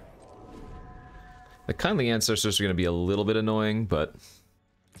 The Kindly Ancestors are going to be a little bit annoying, but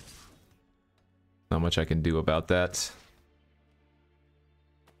not much I can do about that.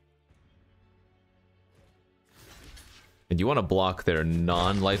 And you want to block their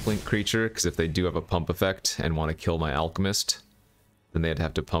non-lifelink creature, because if they do have a pump effect and want to kill my Alchemist, then they'd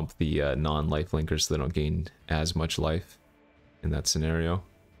have to pump the non-lifelinkers so they don't gain as much life in that scenario.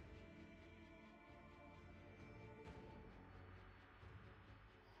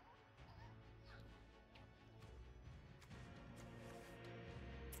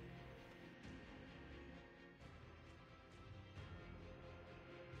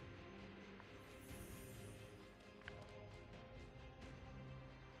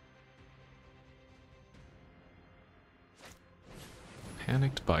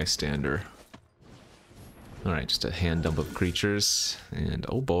 Panicked Bystander. Alright, just a hand dump of creatures, and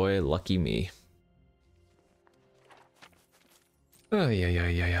oh boy, lucky me. Oh,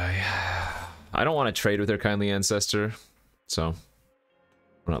 yeah. I don't want to trade with their Kindly Ancestor, so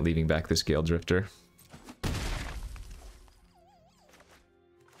we're not leaving back this Gale Drifter.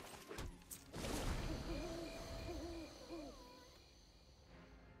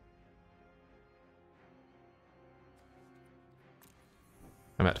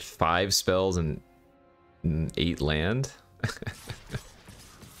 I'm at 5 spells and 8 land.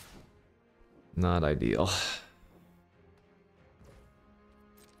 Not ideal.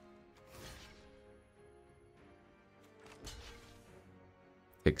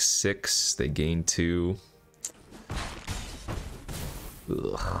 Pick 6, they gain 2.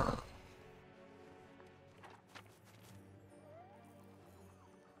 Ugh.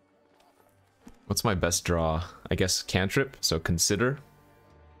 What's my best draw? I guess Cantrip, so Consider.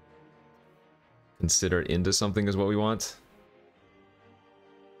 Consider into something is what we want.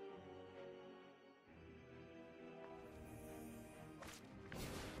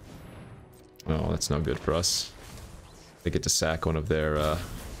 Oh, that's no good for us. They get to sack one of their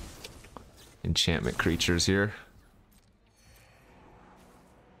enchantment creatures here.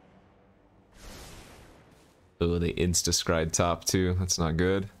 Oh, they insta-scryed top too. That's not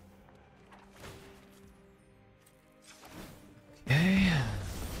good. Okay.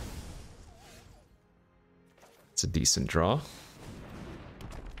 It's a decent draw.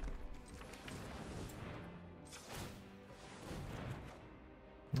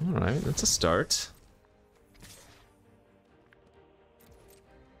 Alright, that's a start.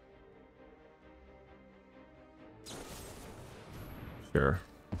 Sure.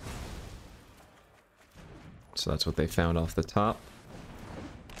 So that's what they found off the top.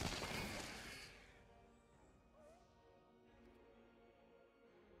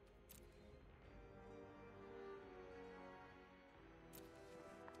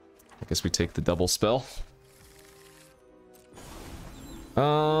 I guess we take the double spell.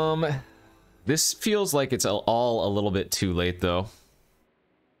 This feels like it's all a little bit too late, though.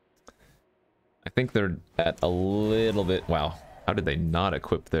 I think they're at a little bit... Wow. How did they not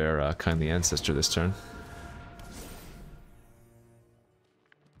equip their Kindly Ancestor this turn?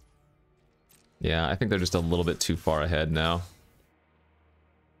 Yeah, I think they're just a little bit too far ahead now.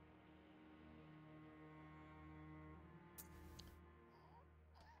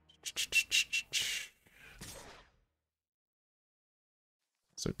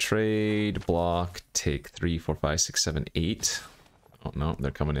 So trade, block, take 3, 4, 5, 6, 7, 8. Oh no, they're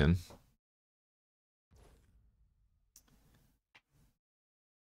coming in.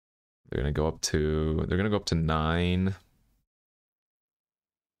 They're gonna go up to 9.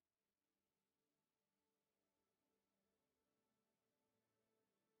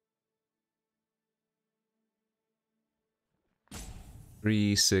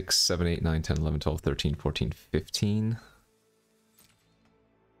 Three, 6, 7, 8, 9, 10, 11, 12, 13, 14, 15.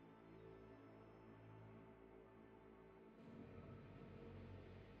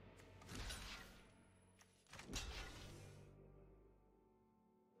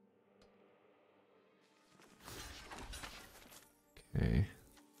 Okay.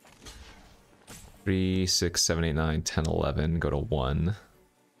 3, 6, 7, 8, 9, 10, 11, go to 1.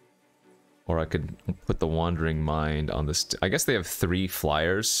 Or I could put the Wandering Mind on this. I guess they have 3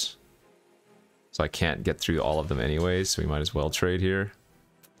 flyers. So I can't get through all of them anyways, so we might as well trade here.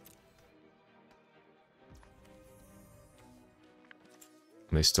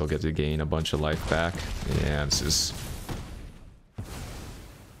 And they still get to gain a bunch of life back. Yeah, this is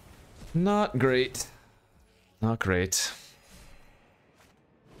not great. Not great.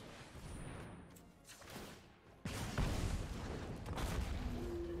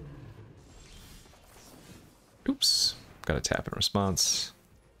 Oops. Got a tap in response.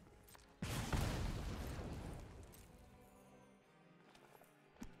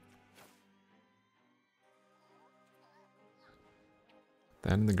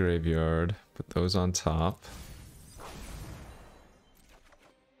 That in the graveyard. Put those on top.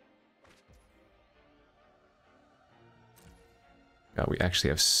 God, we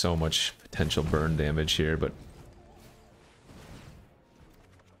actually have so much potential burn damage here, but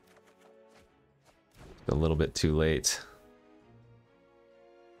a little bit too late.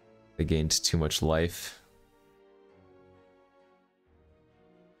 They gained too much life.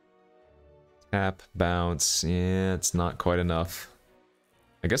 Tap, bounce. Yeah, it's not quite enough.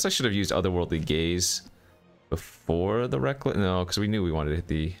 I guess I should have used Otherworldly Gaze before the Reckless. No, because we knew we wanted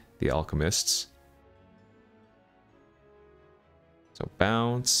to hit the Alchemists. So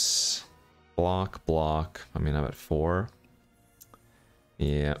bounce, block, block. I mean, I'm at 4.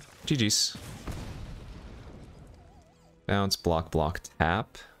 Yeah, GG's. Bounce, block, block,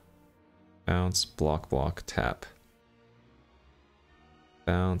 tap. Bounce, block, block, tap.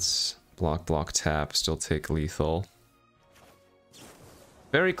 Bounce, block, block, tap. Still take lethal.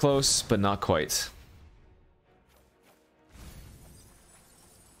 Very close, but not quite.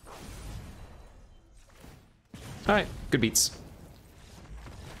 Alright, good beats.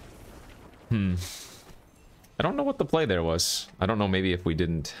 I don't know what the play there was. I don't know, maybe if we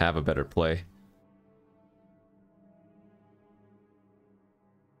didn't have a better play.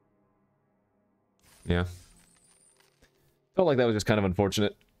 Yeah. Felt like that was just kind of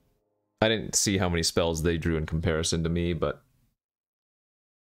unfortunate. I didn't see how many spells they drew in comparison to me, but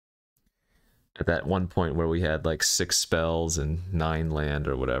at that one point where we had like 6 spells and 9 land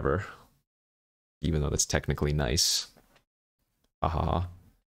or whatever, even though that's technically nice. Aha.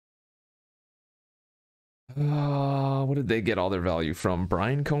 What did they get all their value from?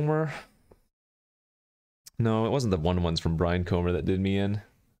 Brine Comer? No, it wasn't the 1/1s from Brine Comer that did me in.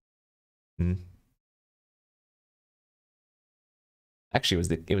 Actually,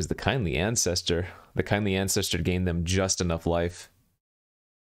 it was the Kindly Ancestor. The Kindly Ancestor gained them just enough life.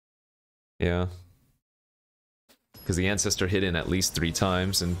 Yeah. Because the Ancestor hit in at least 3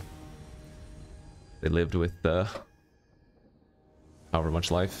 times, and they lived with however much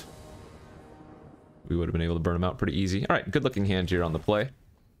life. We would have been able to burn them out pretty easy. Alright, good looking hand here on the play.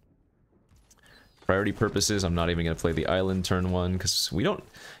 Priority purposes, I'm not even going to play the island turn 1, because you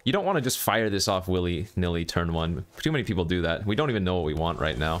don't want to just fire this off willy-nilly turn 1. Too many people do that. We don't even know what we want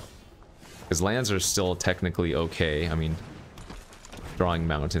right now. Because lands are still technically okay. I mean, drawing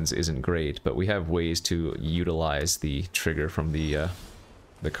mountains isn't great, but we have ways to utilize the trigger from the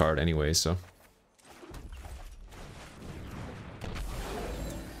card anyway, so.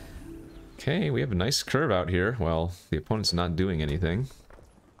 Okay, we have a nice curve out here. Well, the opponent's not doing anything.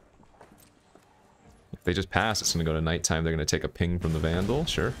 If they just pass, it's going to go to nighttime. They're going to take a ping from the Vandal.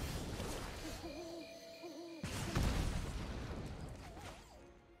 Sure.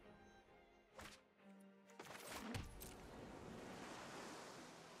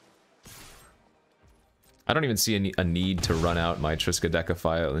 I don't even see a need to run out my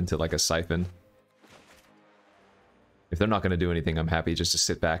Triskaidekaphile into like a Siphon. If they're not going to do anything, I'm happy just to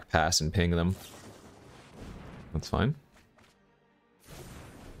sit back, pass, and ping them. That's fine.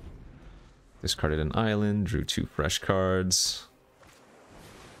 Discarded an island, drew 2 fresh cards.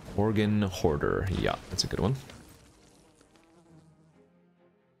 Organ Hoarder. Yeah, that's a good one.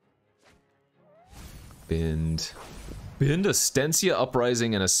 Bind. Bind a Stensia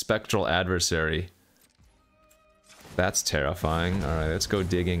Uprising and a Spectral Adversary. That's terrifying. Alright, let's go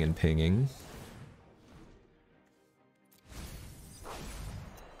digging and pinging.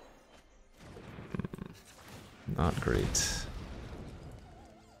 Not great.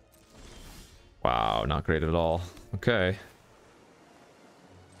 Wow, not great at all. Okay.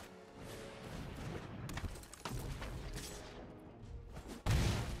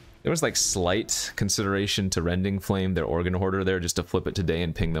 There was like slight consideration to Rending Flame their Organ Hoarder there just to flip it today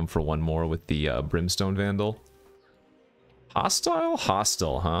and ping them for 1 more with the Brimstone Vandal. Hostile?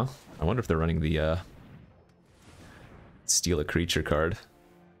 Hostile, huh? I wonder if they're running the Steal a Creature card.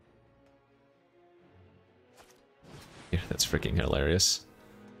 Yeah, that's freaking hilarious.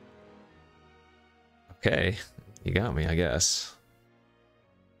 Okay, you got me, I guess.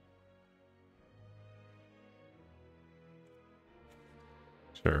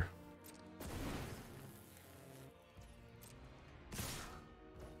 Sure.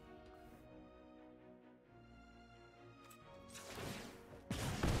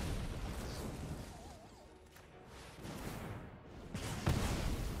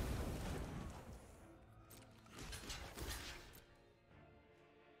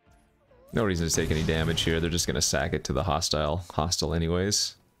 No reason to take any damage here. They're just gonna sack it to the hostile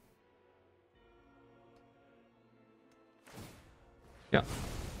anyways. Yeah.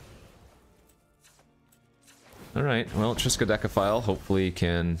 Alright, well, Triskaidekaphile hopefully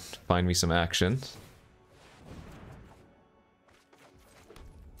can find me some action.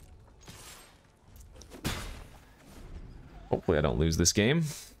 Hopefully I don't lose this game.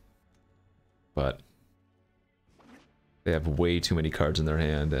 But they have way too many cards in their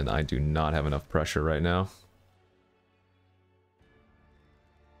hand, and I do not have enough pressure right now.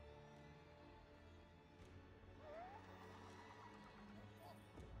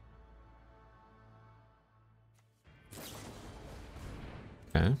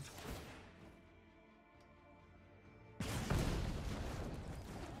 Okay.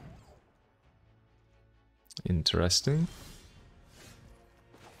 Interesting.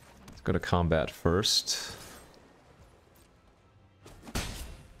 Let's go to combat first.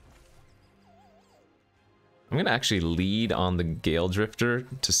 I'm gonna actually lead on the Gale Drifter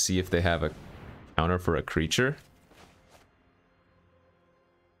to see if they have a counter for a creature.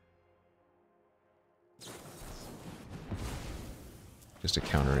 Just a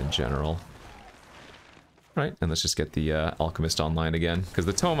counter in general. Right, and let's just get the Alchemist online again, because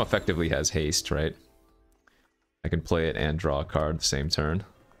the Tome effectively has haste, right? I can play it and draw a card the same turn.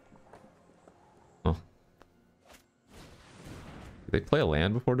 Oh. Did they play a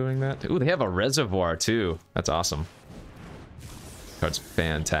land before doing that? Ooh, they have a Reservoir too. That's awesome. Card's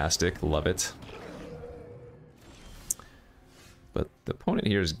fantastic. Love it. But the opponent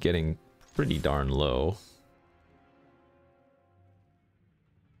here is getting pretty darn low.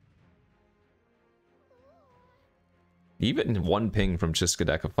 Even 1 ping from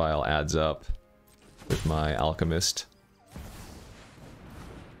Triskaidekaphile adds up with my Alchemist.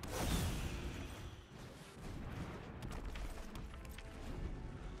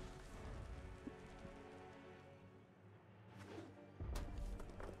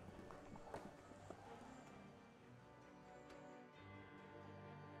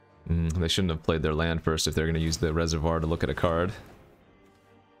 They shouldn't have played their land first if they're going to use the Reservoir to look at a card.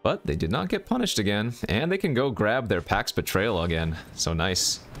 But they did not get punished again, and they can go grab their Pax Betrayal again. So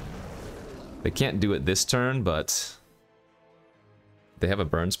nice. They can't do it this turn, but they have a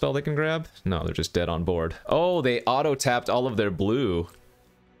burn spell they can grab? No, they're just dead on board. Oh, they auto-tapped all of their blue.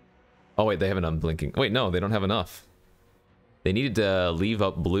 Oh wait, they have an unblinking. Wait, no, they don't have enough. They needed to leave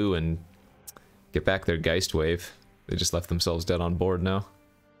up blue and get back their Geist Wave. They just left themselves dead on board now.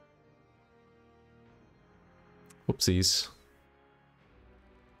 Whoopsies.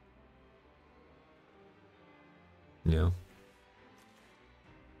 Yeah.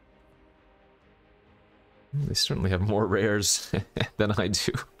 They certainly have more rares than I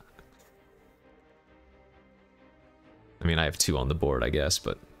do. I mean, I have 2 on the board, I guess,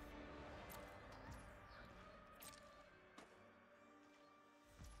 but...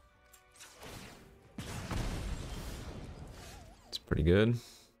 it's pretty good.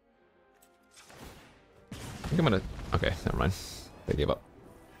 I think I'm gonna... okay, never mind. I gave up.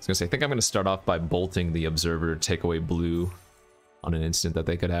 I was gonna say, I think I'm gonna start off by bolting the Observer, take away blue on an instant that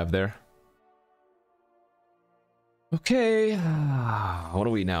they could have there. Okay, what are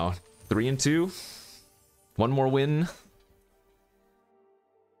we now? 3-2? 1 more win.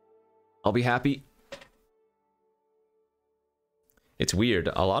 I'll be happy. It's weird.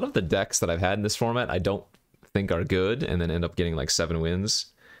 A lot of the decks that I've had in this format I don't think are good, and then end up getting like 7 wins.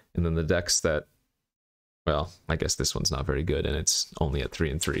 And then the decks that... well, I guess this one's not very good, and it's only at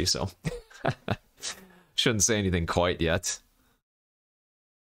 3-3, so... shouldn't say anything quite yet.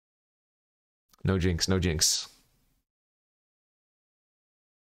 No jinx, no jinx.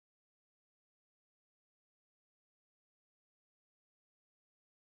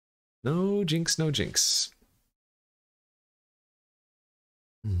 No jinx, no jinx.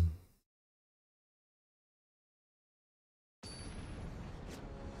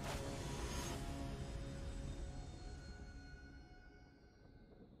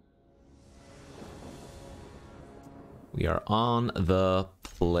 We are on the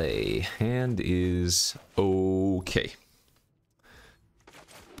play. Hand is okay.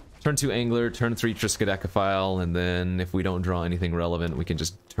 Turn 2 Angler, turn 3 Triskaidekaphile, and then if we don't draw anything relevant, we can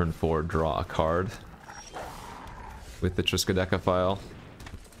just turn 4 draw a card with the Triskaidekaphile.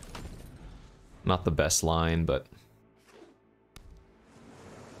 Not the best line, but...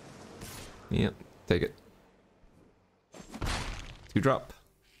 yeah, take it. 2 drop.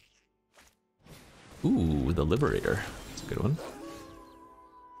 Ooh, the Liberator. That's a good one.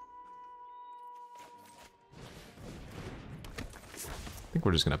 I think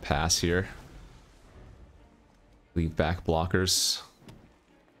we're just gonna pass here. Leave back blockers.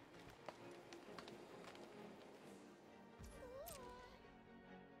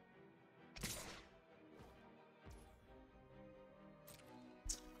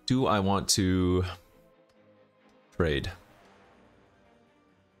 Do I want to trade?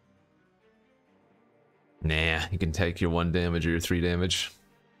 Nah, you can take your 1 damage or your 3 damage.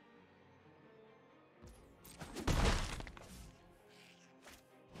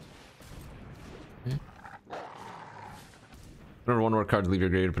 Okay. Remember, 1 more card to leave your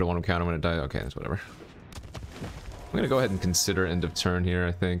grade, put a 1 on counter when it dies. Okay, that's whatever. I'm gonna go ahead and consider end of turn here,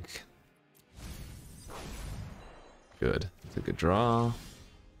 I think. Good. It's a good draw.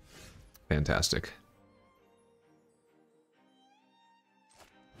 Fantastic.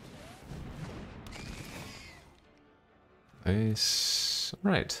 Nice.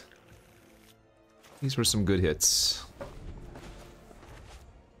 Right. These were some good hits.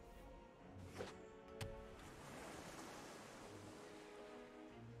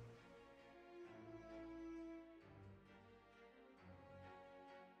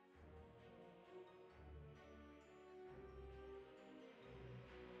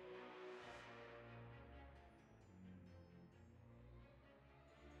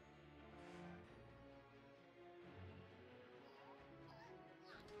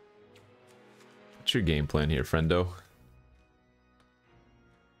 What's your game plan here, friendo?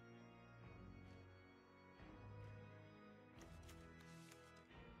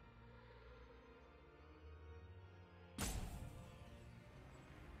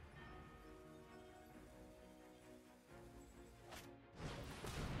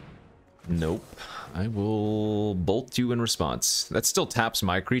 Nope. I will bolt you in response. That still taps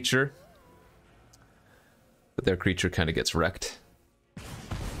my creature, but their creature kind of gets wrecked.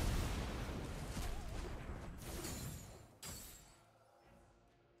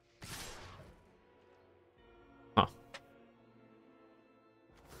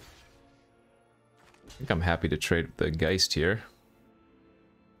 I think I'm happy to trade the Geist here.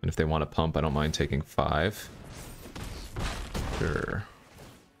 And if they want to pump, I don't mind taking 5. Sure.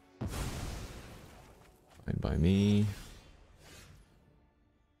 Fine by me.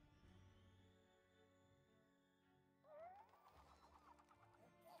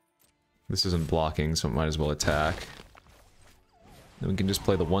 This isn't blocking, so it might as well attack. Then we can just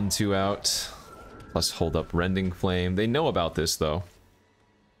play the 1-2 out. Plus hold up Rending Flame. They know about this, though.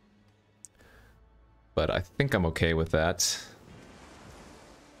 But I think I'm okay with that.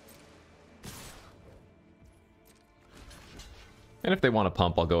 And if they want to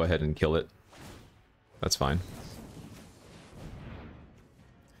pump, I'll go ahead and kill it. That's fine.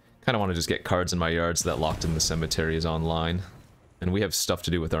 Kind of want to just get cards in my yard so that Locked in the Cemetery is online. And we have stuff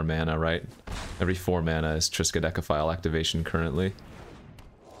to do with our mana, right? Every 4 mana is Triskaidekaphile activation currently.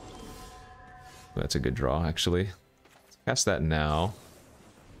 That's a good draw, actually. Cast that now.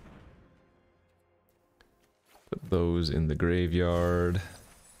 Put those in the graveyard.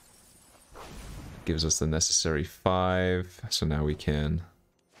 Gives us the necessary 5, so now we can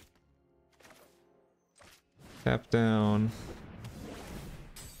tap down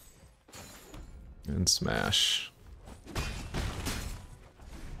and smash.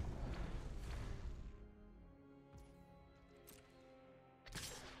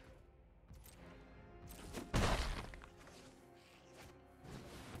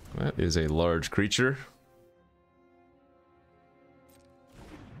 That is a large creature.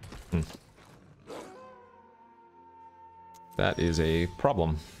 That is a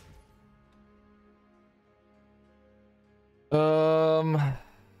problem.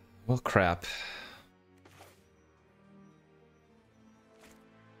 Well, crap.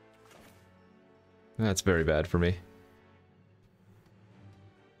 That's very bad for me.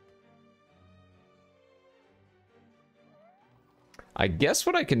 I guess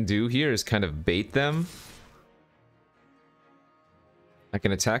what I can do here is kind of bait them. I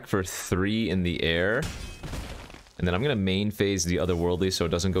can attack for 3 in the air. And then I'm going to main phase the Otherworldly so it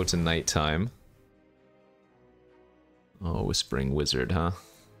doesn't go to nighttime. Oh, Whispering Wizard, huh?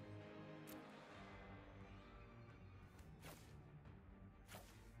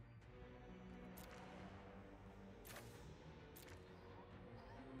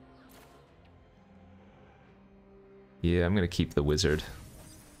 Yeah, I'm going to keep the Wizard.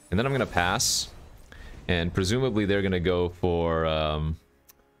 And then I'm going to pass. And presumably they're going to go for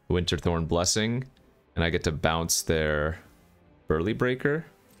Winterthorn Blessing. And I get to bounce their Burly Breaker.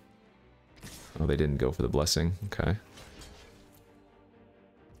 Oh, they didn't go for the Blessing. Okay.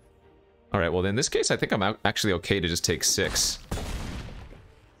 Alright, well in this case I think I'm actually okay to just take 6.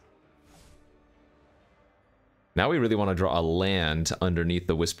 Now we really want to draw a land underneath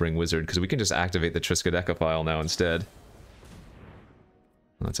the Whispering Wizard, because we can just activate the Triskaidekaphile now instead.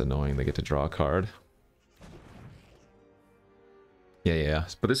 That's annoying, they get to draw a card. Yeah,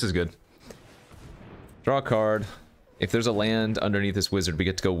 but this is good. Draw a card. If there's a land underneath this wizard, we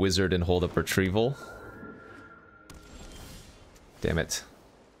get to go Wizard and hold up Retrieval. Damn it.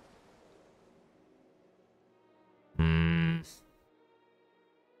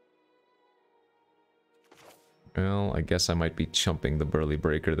 Well, I guess I might be chumping the Burly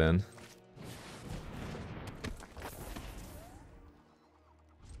Breaker then.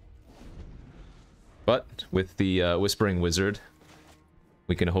 But with the Whispering Wizard,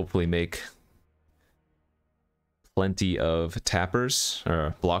 we can hopefully make plenty of tappers,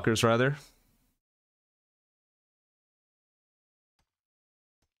 or blockers rather.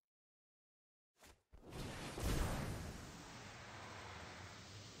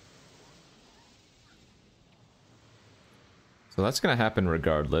 So that's going to happen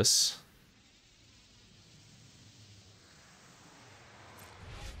regardless.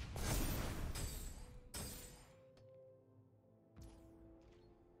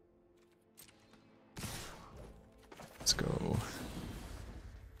 Let's go.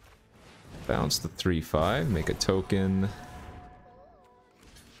 Bounce the 3/5, make a token.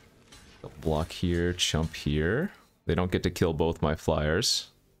 Block here, chump here. They don't get to kill both my flyers.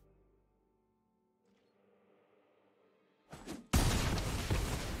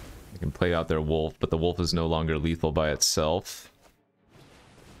 They can play out their wolf, but the wolf is no longer lethal by itself.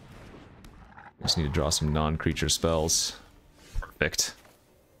 Just need to draw some non-creature spells. Perfect.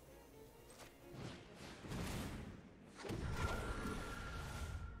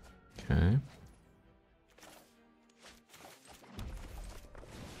 Okay.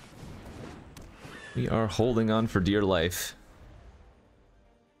 We are holding on for dear life.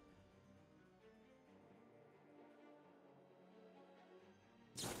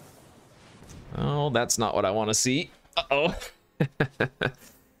 Oh, that's not what I want to see. Uh-oh.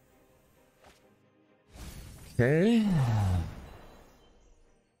 Okay.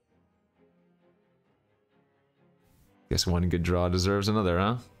 Guess one good draw deserves another,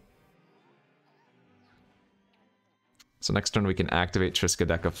 huh? So next turn we can activate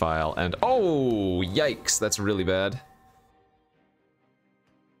Triskaidekaphile and... Oh! Yikes! That's really bad.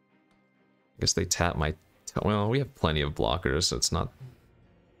 Guess they tap my... Well, we have plenty of blockers, so it's not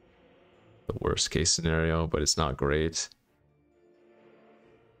the worst case scenario, but it's not great.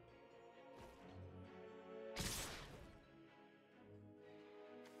 I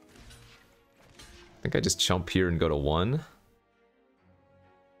think I just jump here and go to 1.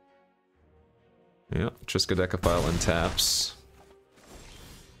 Yeah, Triskaidekaphile untaps.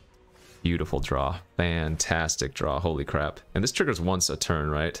 Beautiful draw. Fantastic draw. Holy crap. And this triggers once a turn,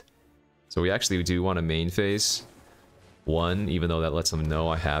 right? So we actually do want to main phase 1, even though that lets them know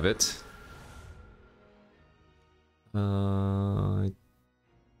I have it. I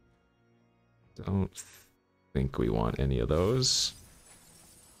don't think we want any of those.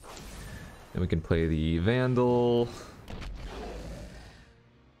 And we can play the Vandal.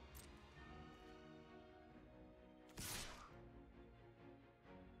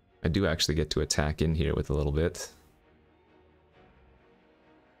 I do actually get to attack in here with a little bit.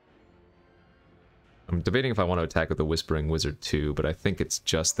 I'm debating if I want to attack with the Whispering Wizard too, but I think it's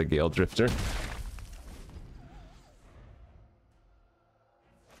just the Gale Drifter.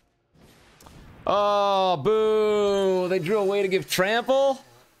 Oh, boo! They drew a way to give trample?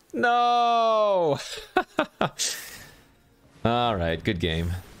 No! Alright, good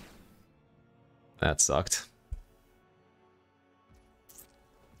game. That sucked.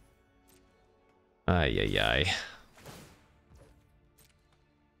 Ay, ay, ay.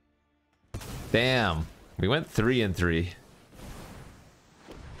 Damn. We went 3-3.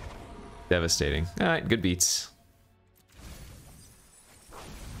 Devastating. Alright, good beats.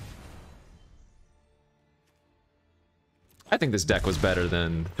 I think this deck was better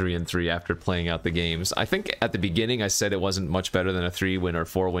than 3-3 after playing out the games. I think at the beginning I said it wasn't much better than a 3-win or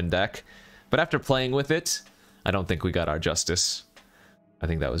 4-win deck, but after playing with it, I don't think we got our justice. I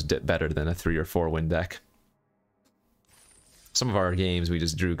think that was better than a 3 or 4-win deck. Some of our games we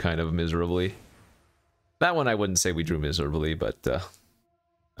just drew kind of miserably. That one I wouldn't say we drew miserably, but I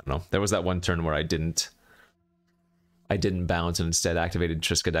don't know. There was that one turn where I didn't bounce and instead activated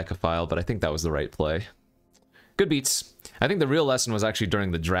Triskaidekaphile, but I think that was the right play. Good beats. I think the real lesson was actually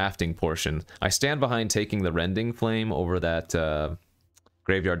during the drafting portion. I stand behind taking the Rending Flame over that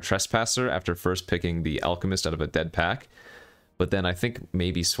Graveyard Trespasser after first picking the Alchemist out of a dead pack. But then I think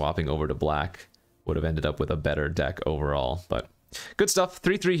maybe swapping over to black would have ended up with a better deck overall. But good stuff.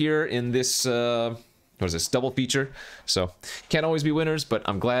 3-3 here in this, what is this, double feature. So can't always be winners, but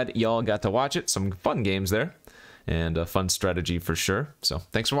I'm glad y'all got to watch it. Some fun games there and a fun strategy for sure. So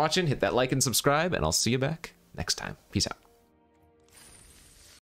thanks for watching. Hit that like and subscribe, and I'll see you back next time. Peace out.